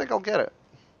 But I don't think I'll get it.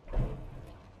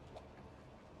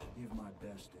 Give my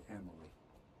best to Emily.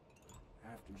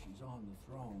 After she's on the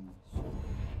throne.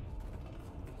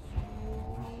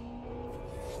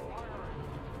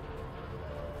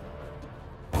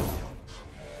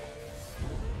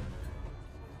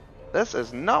 This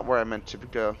is not where I meant to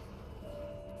go.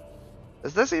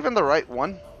 Is this even the right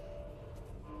one?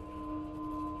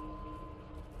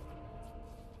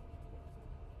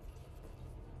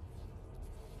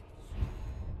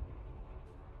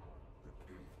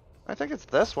 I think it's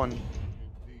this one.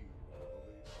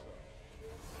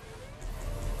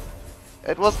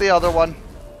 It was the other one.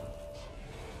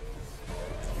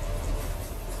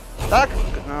 That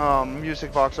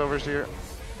music box over here.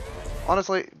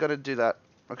 honestly gonna do that.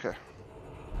 Okay.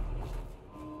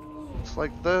 It's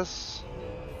like this.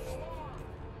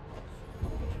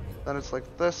 Then it's like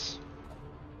this.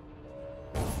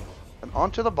 And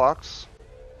onto the box.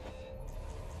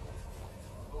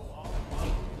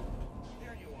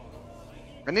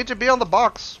 I need to be on the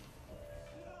box.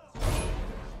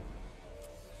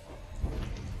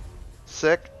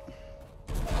 Sick.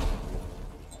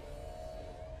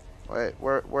 Wait,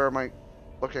 where am I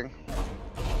looking?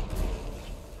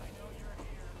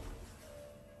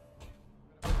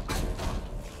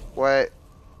 Wait.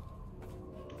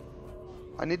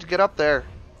 I need to get up there.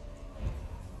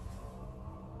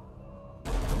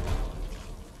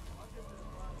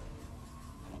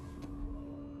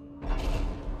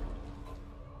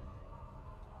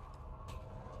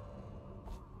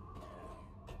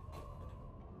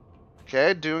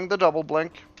 Okay, doing the double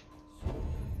blink.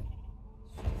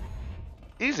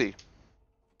 Easy.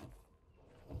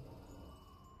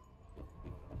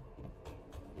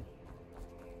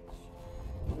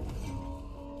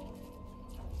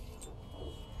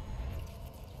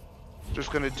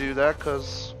 Just gonna do that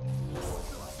because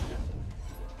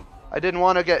I didn't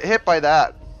want to get hit by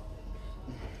that.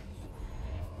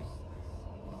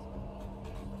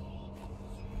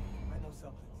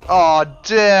 Oh,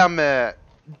 damn it.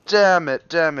 Damn it,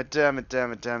 damn it, damn it,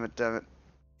 damn it, damn it, damn it.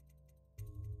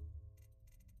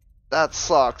 That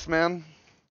sucks, man.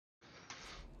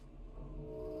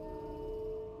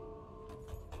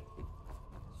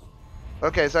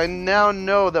 Okay, so I now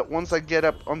know that once I get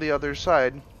up on the other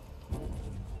side...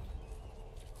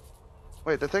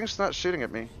 Wait, the thing's not shooting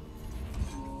at me.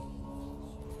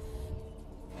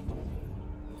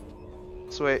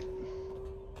 So wait.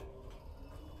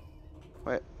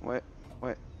 Wait.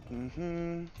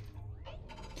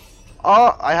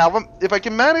 Oh, I have them. If I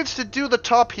can manage to do the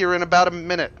top here in about a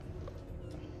minute.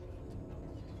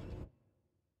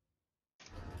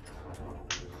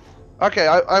 Okay,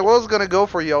 I was gonna go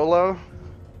for YOLO.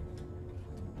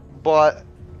 But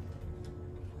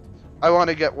I want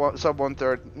to get sub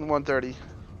 130.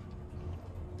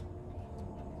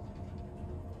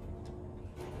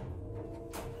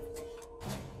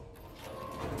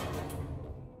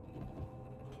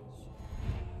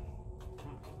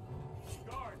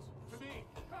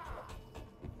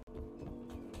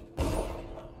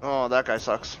 Oh, that guy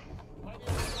sucks.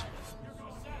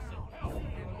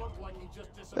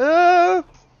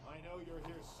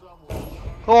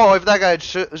 Oh, if that guy had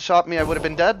shot me, I would have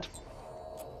been dead.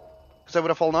 Because I would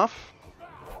have fallen off.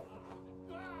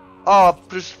 Oh,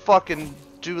 just fucking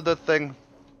do the thing.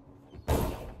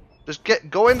 Just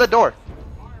go in the door.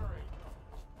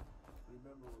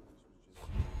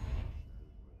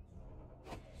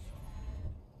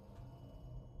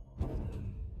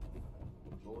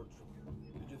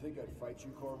 Did you think I'd fight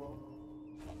you, Corvo?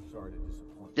 Sorry to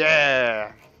disappoint.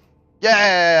 Yeah.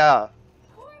 Yeah.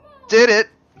 Did it.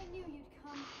 I knew you'd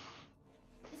come.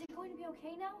 Is it going to be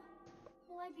okay now?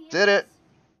 Will I be Did it.